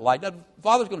to that light. Now, the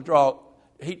Father's going to draw,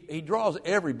 He draws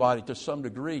everybody to some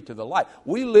degree to the light.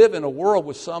 We live in a world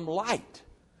with some light.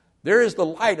 There is the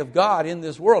light of God in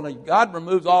this world. Now, God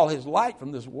removes all His light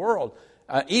from this world.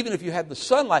 Even if you had the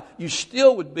sunlight, you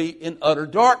still would be in utter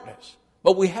darkness.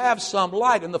 But we have some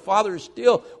light, and the Father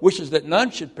still wishes that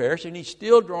none should perish, and He's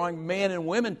still drawing men and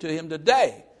women to Him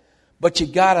today. But you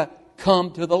got to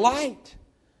come to the light.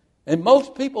 And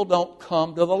most people don't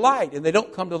come to the light. And they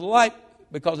don't come to the light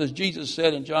because, as Jesus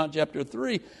said in John chapter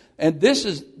 3, and this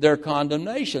is their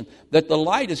condemnation, that the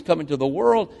light is coming to the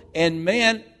world, and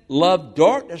man loved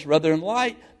darkness rather than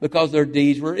light because their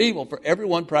deeds were evil. For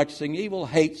everyone practicing evil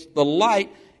hates the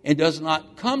light and does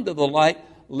not come to the light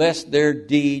lest their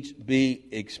deeds be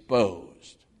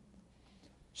exposed.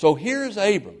 So here's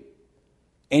Abram,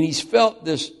 and he's felt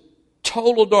this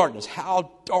total darkness.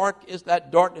 How dark is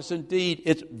that darkness indeed?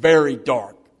 It's very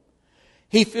dark.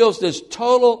 He feels this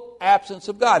total absence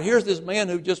of God. Here's this man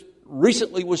who just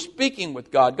recently was speaking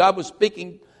with God. God was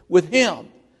speaking with him.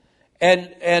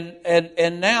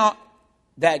 And now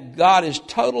that God is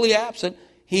totally absent,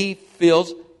 he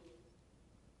feels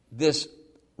this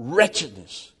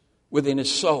wretchedness within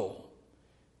his soul,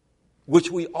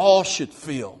 which we all should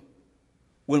feel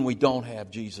when we don't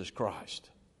have Jesus Christ.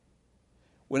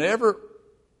 Whenever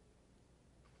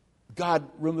God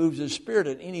removes His Spirit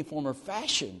in any form or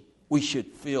fashion, we should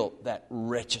feel that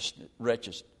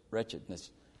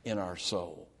wretchedness in our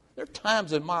soul. There are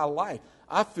times in my life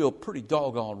I feel pretty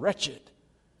doggone wretched.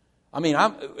 I mean,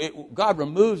 God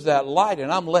removes that light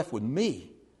and I'm left with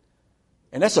me.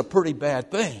 And that's a pretty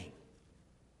bad thing.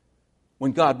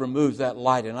 When God removes that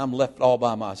light and I'm left all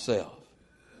by myself.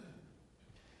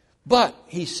 But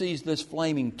He sees this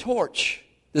flaming torch,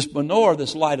 this menorah,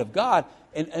 this light of God.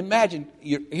 And imagine,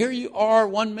 here you are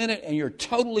 1 minute and you're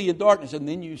totally in darkness, and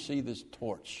then you see this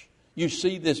torch. You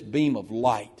see this beam of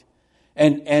light.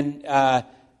 And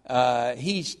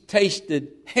he's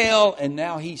tasted hell, and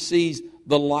now he sees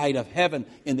the light of heaven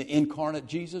in the incarnate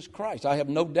Jesus Christ. I have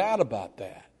no doubt about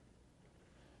that.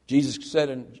 Jesus said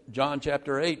in John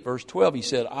chapter 8, verse 12, He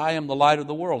said, I am the light of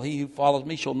the world. He who follows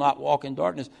me shall not walk in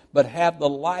darkness, but have the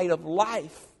light of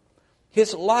life.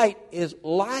 His light is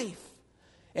life.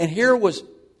 And here was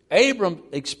Abram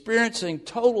experiencing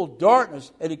total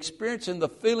darkness and experiencing the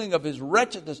feeling of his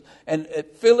wretchedness and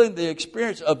feeling the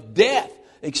experience of death,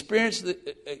 experiencing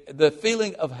the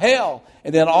feeling of hell.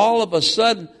 And then all of a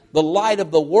sudden, the light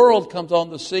of the world comes on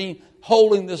the scene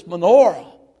holding this menorah.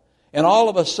 And all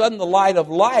of a sudden, the light of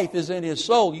life is in his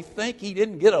soul. You think he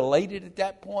didn't get elated at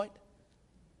that point?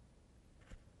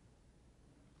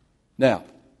 Now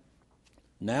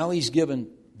he's given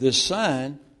this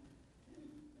sign.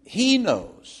 He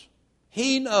knows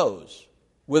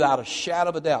without a shadow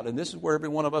of a doubt, and this is where every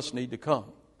one of us need to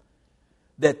come,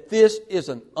 that this is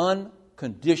an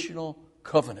unconditional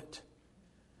covenant.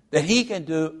 That he can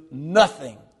do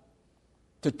nothing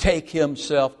to take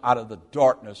himself out of the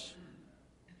darkness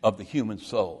of the human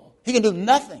soul. He can do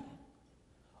nothing.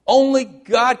 Only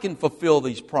God can fulfill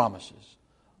these promises.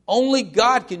 Only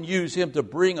God can use him to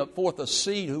bring forth a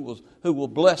seed who will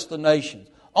bless the nations.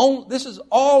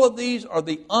 All of these are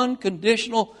the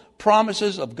unconditional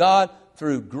promises of God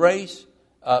through grace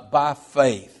by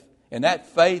faith. And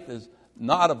that faith is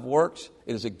not of works.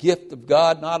 It is a gift of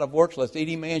God, not of works, lest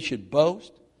any man should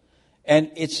boast.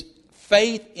 And it's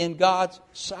faith in God's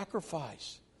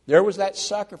sacrifice. There was that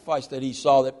sacrifice that he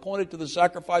saw that pointed to the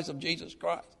sacrifice of Jesus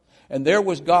Christ. And there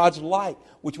was God's light,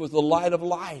 which was the light of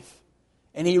life.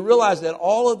 And he realized that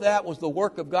all of that was the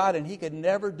work of God, and he could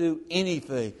never do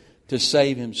anything to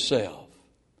save himself.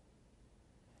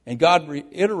 And God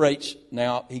reiterates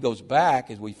now, he goes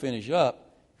back as we finish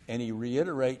up, and he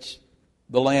reiterates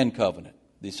the land covenant,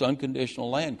 this unconditional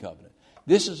land covenant.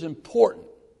 This is important.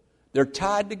 They're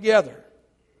tied together.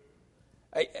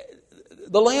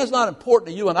 The land's not important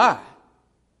to you and I,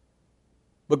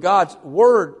 but God's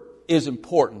word is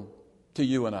important to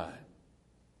you and I.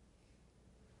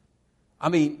 I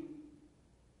mean,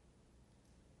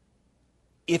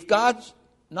 if God's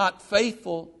not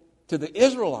faithful to the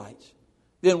Israelites,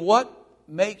 then what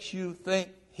makes you think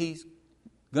He's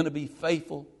going to be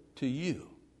faithful to you?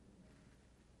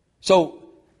 So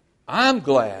I'm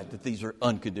glad that these are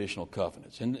unconditional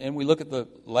covenants. And we look at the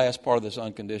last part of this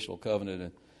unconditional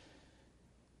covenant,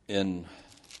 in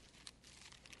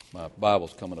my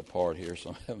Bible's coming apart here, so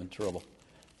I'm having trouble.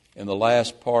 In the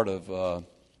last part of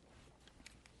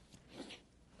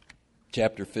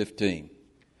chapter 15,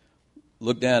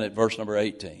 look down at verse number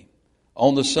 18.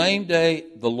 On the same day,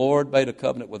 the Lord made a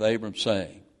covenant with Abram,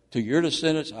 saying, to your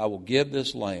descendants I will give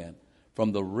this land,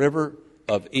 from the river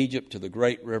of Egypt to the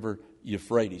great river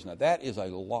Euphrates. Now that is a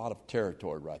lot of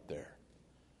territory right there.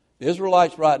 The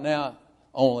Israelites right now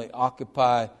only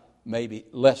occupy maybe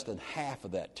less than half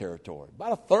of that territory,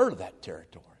 about a third of that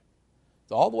territory.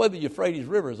 So all the way to the Euphrates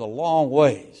River is a long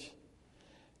ways.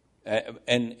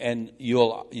 And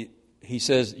he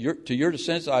says, to your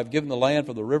descendants I have given the land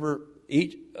from the river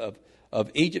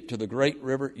of Egypt to the great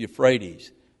river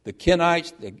Euphrates. The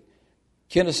Kenites, the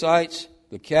Kenizzites,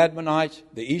 the Cadmonites,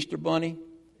 the Easter Bunny.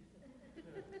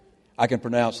 I can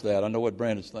pronounce that. I know what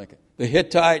Brandon's thinking. The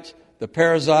Hittites, the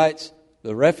Perizzites,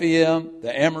 the Rephaim,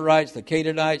 the Amorites, the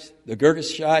Canaanites, the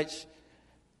Girgashites,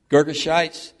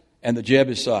 and the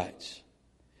Jebusites.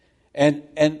 And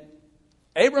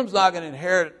Abram's not going to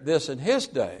inherit this in his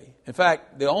day. In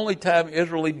fact, the only time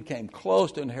Israel even came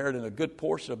close to inheriting a good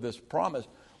portion of this promise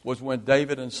was when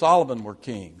David and Solomon were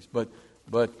kings. But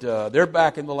they're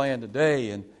back in the land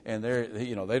today, and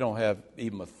they don't have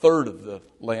even a third of the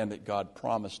land that God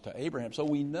promised to Abraham. So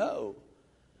we know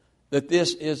that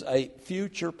this is a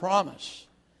future promise.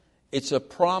 It's a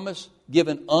promise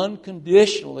given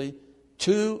unconditionally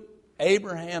to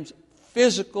Abraham's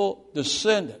physical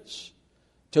descendants,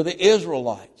 to the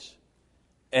Israelites.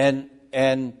 And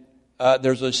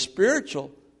there's a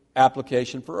spiritual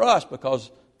application for us, because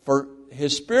for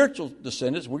his spiritual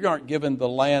descendants, we aren't given the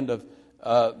land of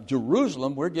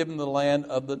Jerusalem. We're given the land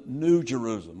of the New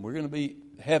Jerusalem. We're going to be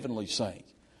heavenly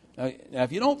saints. Now,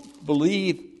 if you don't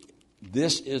believe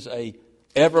this is a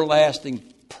everlasting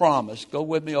promise, go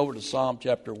with me over to Psalm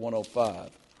chapter 105.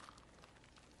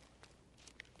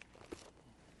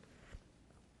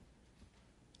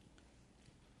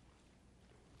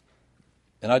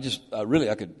 And I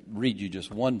could read you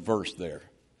just one verse there.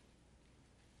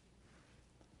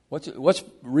 Look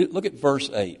at verse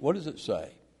 8. What does it say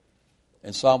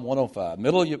in Psalm 105?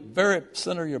 Very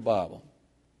center of your Bible.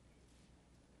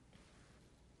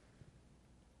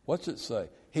 What's it say?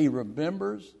 He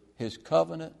remembers his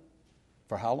covenant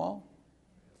for how long?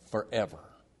 Forever.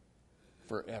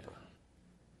 Forever.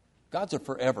 God's a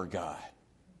forever guy.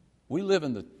 We live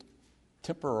in the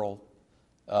temporal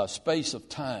space of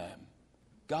time.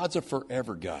 God's a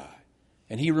forever guy.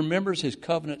 And He remembers His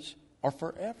covenants are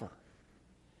forever.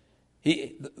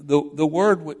 The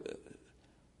word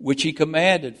which He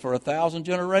commanded for 1,000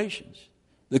 generations.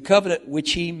 The covenant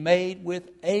which He made with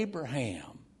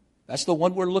Abraham. That's the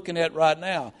one we're looking at right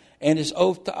now. And His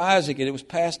oath to Isaac, and it was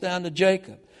passed down to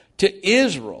Jacob. To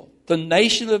Israel, the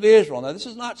nation of Israel. Now this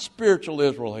is not spiritual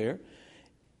Israel here.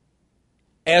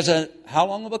 How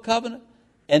long of a covenant?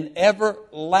 An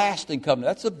everlasting covenant.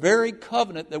 That's the very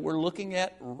covenant that we're looking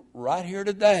at right here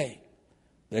today,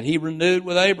 that He renewed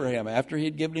with Abraham after He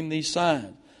had given him these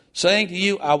signs, saying to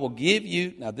you, I will give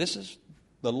you. Now this is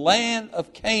the land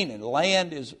of Canaan.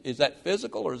 Land is that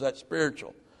physical or is that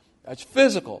spiritual? That's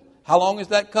physical. How long is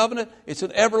that covenant? It's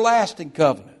an everlasting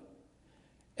covenant,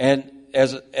 and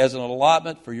as an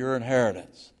allotment for your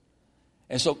inheritance.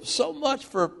 And so much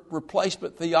for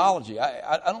replacement theology.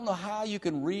 I don't know how you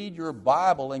can read your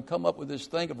Bible and come up with this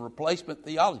thing of replacement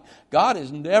theology. God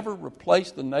has never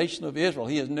replaced the nation of Israel.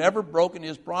 He has never broken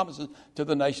His promises to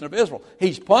the nation of Israel.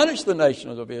 He's punished the nation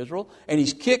of Israel, and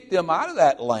He's kicked them out of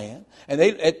that land. And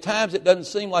at times it doesn't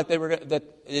seem like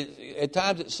at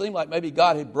times it seemed like maybe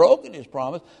God had broken His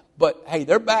promise. But hey,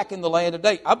 they're back in the land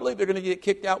today. I believe they're going to get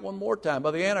kicked out one more time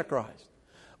by the Antichrist.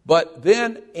 But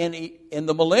then in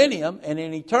the millennium and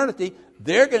in eternity,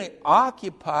 they're going to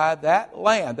occupy that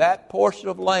land, that portion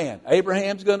of land.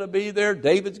 Abraham's going to be there,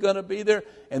 David's going to be there,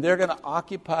 and they're going to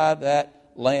occupy that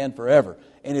land forever.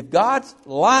 And if God's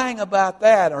lying about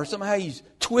that, or somehow He's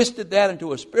twisted that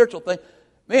into a spiritual thing,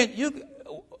 man,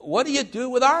 what do you do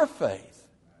with our faith?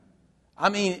 I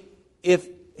mean, if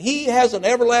He has an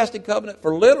everlasting covenant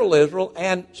for literal Israel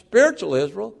and spiritual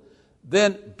Israel,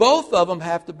 then both of them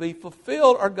have to be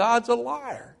fulfilled, or God's a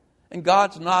liar. And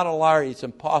God's not a liar. It's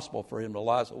impossible for Him to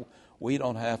lie, so we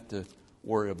don't have to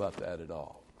worry about that at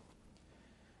all.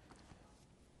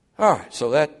 All right,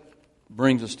 so that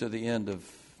brings us to the end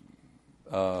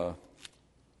of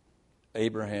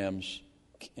Abraham's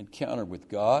encounter with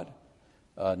God.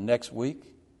 Next week,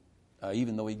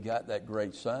 even though he got that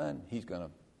great sign, he's going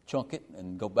to chunk it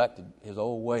and go back to his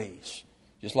old ways,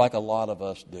 just like a lot of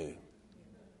us do.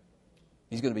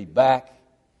 He's going to be back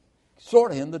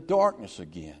sort of in the darkness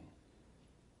again.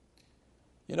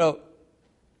 You know,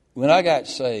 when I got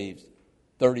saved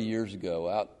 30 years ago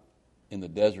out in the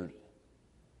desert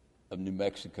of New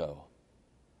Mexico,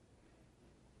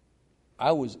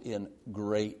 I was in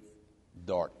great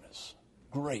darkness.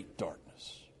 Great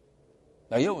darkness.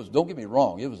 Now, don't get me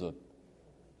wrong, it was a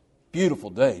beautiful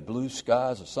day, blue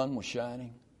skies, the sun was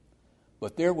shining,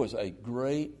 but there was a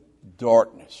great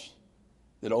darkness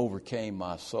that overcame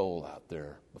my soul out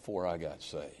there before I got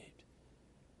saved.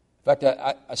 In fact,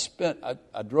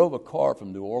 I drove a car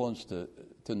from New Orleans to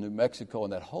New Mexico,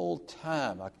 and that whole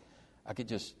time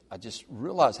I just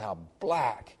realized how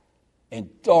black and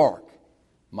dark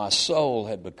my soul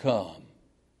had become.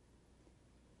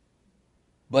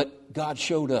 But God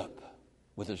showed up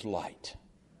with his light.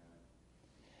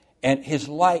 And his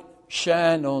light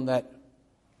shined on that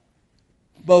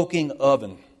smoking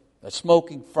oven, that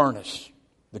smoking furnace,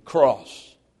 the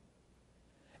cross.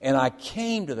 And I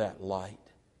came to that light,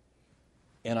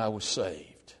 and I was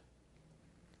saved.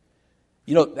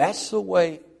 You know, that's the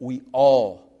way we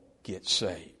all get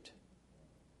saved.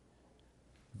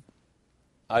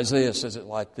 Isaiah says it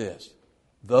like this: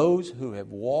 those who have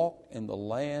walked in the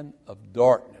land of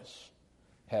darkness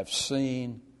have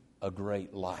seen a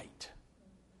great light.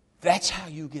 That's how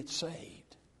you get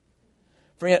saved.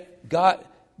 Friend, God,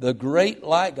 the great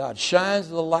light, God shines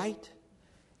the light,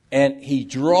 and he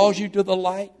draws you to the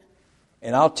light.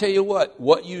 And I'll tell you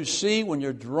what you see when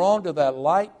you're drawn to that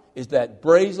light is that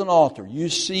brazen altar. You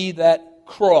see that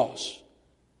cross.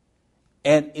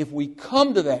 And if we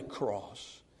come to that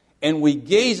cross and we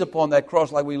gaze upon that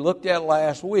cross like we looked at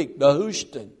last week, the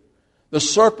Nehushtan, the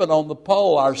serpent on the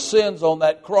pole, our sins on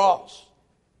that cross,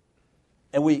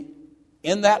 and we,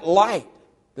 in that light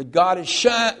that God has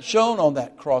shown on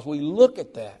that cross, we look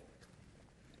at that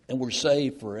and we're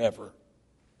saved forever.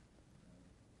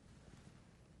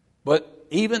 But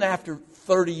even after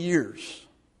 30 years,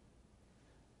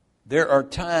 there are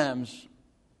times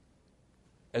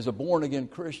as a born-again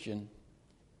Christian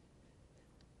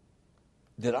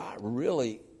that I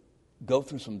really go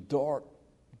through some dark,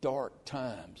 dark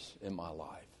times in my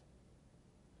life.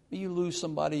 You lose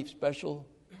somebody special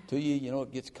to you, you know,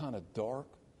 it gets kind of dark.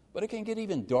 But it can get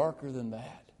even darker than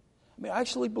that. I mean, I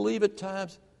actually believe at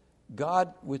times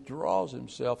God withdraws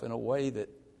himself in a way that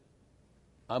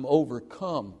I'm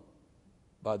overcome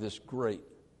by this great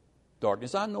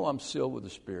darkness. I know I'm sealed with the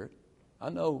Spirit. I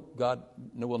know God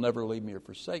will never leave me or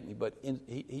forsake me, but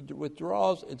he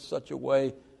withdraws in such a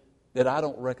way that I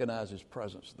don't recognize his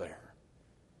presence there.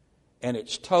 And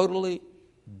it's totally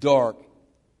dark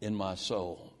in my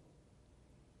soul.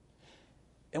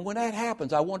 And when that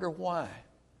happens, I wonder why.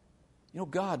 You know,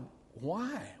 God,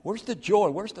 why? Where's the joy?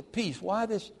 Where's the peace? Why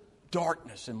this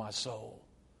darkness in my soul?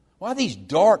 Why these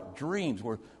dark dreams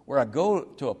where I go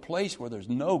to a place where there's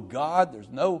no God, there's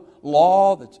no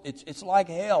law, it's like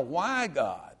hell? Why,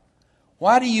 God?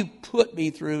 Why do you put me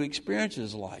through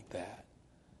experiences like that?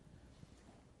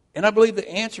 And I believe the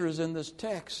answer is in this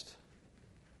text.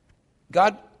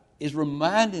 God is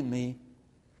reminding me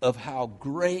of how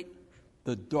great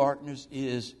the darkness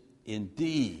is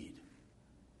indeed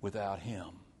without him.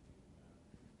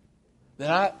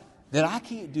 That I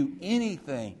can't do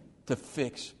anything to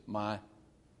fix my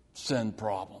sin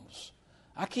problems.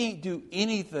 I can't do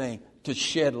anything to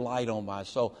shed light on my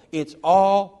soul. It's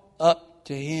all up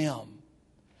to him.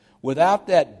 Without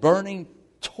that burning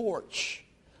torch,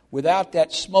 without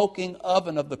that smoking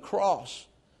oven of the cross,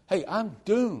 hey, I'm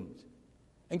doomed.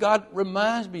 And God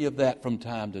reminds me of that from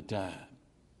time to time.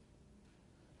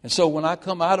 And so when I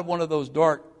come out of one of those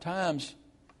dark times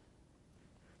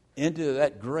into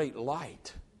that great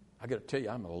light, I got to tell you,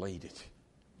 I'm elated.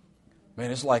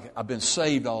 Man, it's like I've been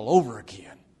saved all over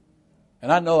again.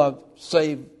 And I know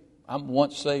I'm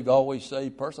once saved, always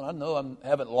saved person. I know I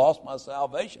haven't lost my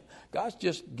salvation. God's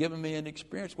just given me an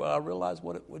experience where I realize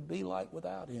what it would be like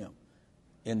without him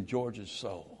in George's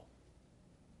soul.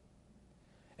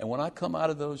 And when I come out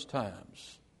of those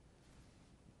times,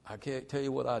 I can't tell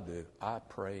you what I do. I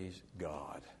praise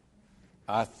God.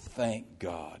 I thank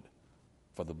God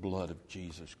for the blood of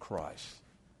Jesus Christ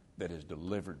that has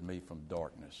delivered me from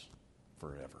darkness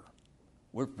forever.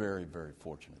 We're very, very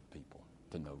fortunate people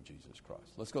to know Jesus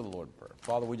Christ. Let's go to the Lord in prayer.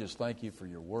 Father, we just thank you for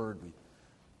your word.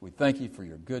 We thank you for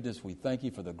your goodness. We thank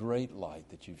you for the great light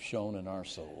that you've shown in our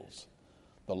souls.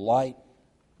 The light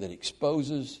that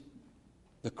exposes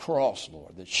the cross,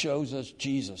 Lord, that shows us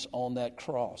Jesus on that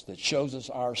cross, that shows us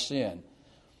our sin.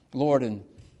 Lord, and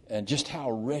and just how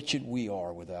wretched we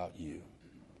are without you.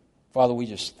 Father, we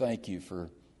just thank you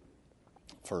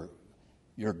for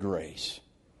your grace,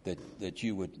 that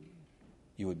you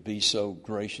would be so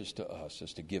gracious to us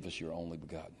as to give us your only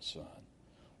begotten Son.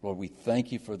 Lord, we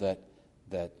thank you for that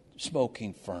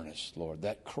smoking furnace, Lord,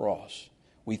 that cross.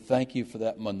 We thank you for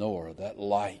that menorah, that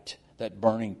light, that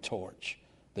burning torch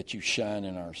that you shine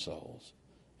in our souls.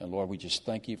 And Lord, we just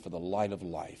thank you for the light of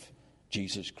life,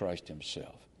 Jesus Christ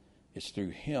himself. It's through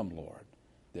him, Lord,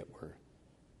 that we're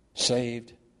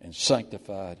saved and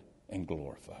sanctified and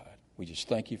glorified. We just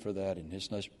thank you for that. In his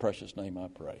precious name I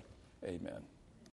pray. Amen.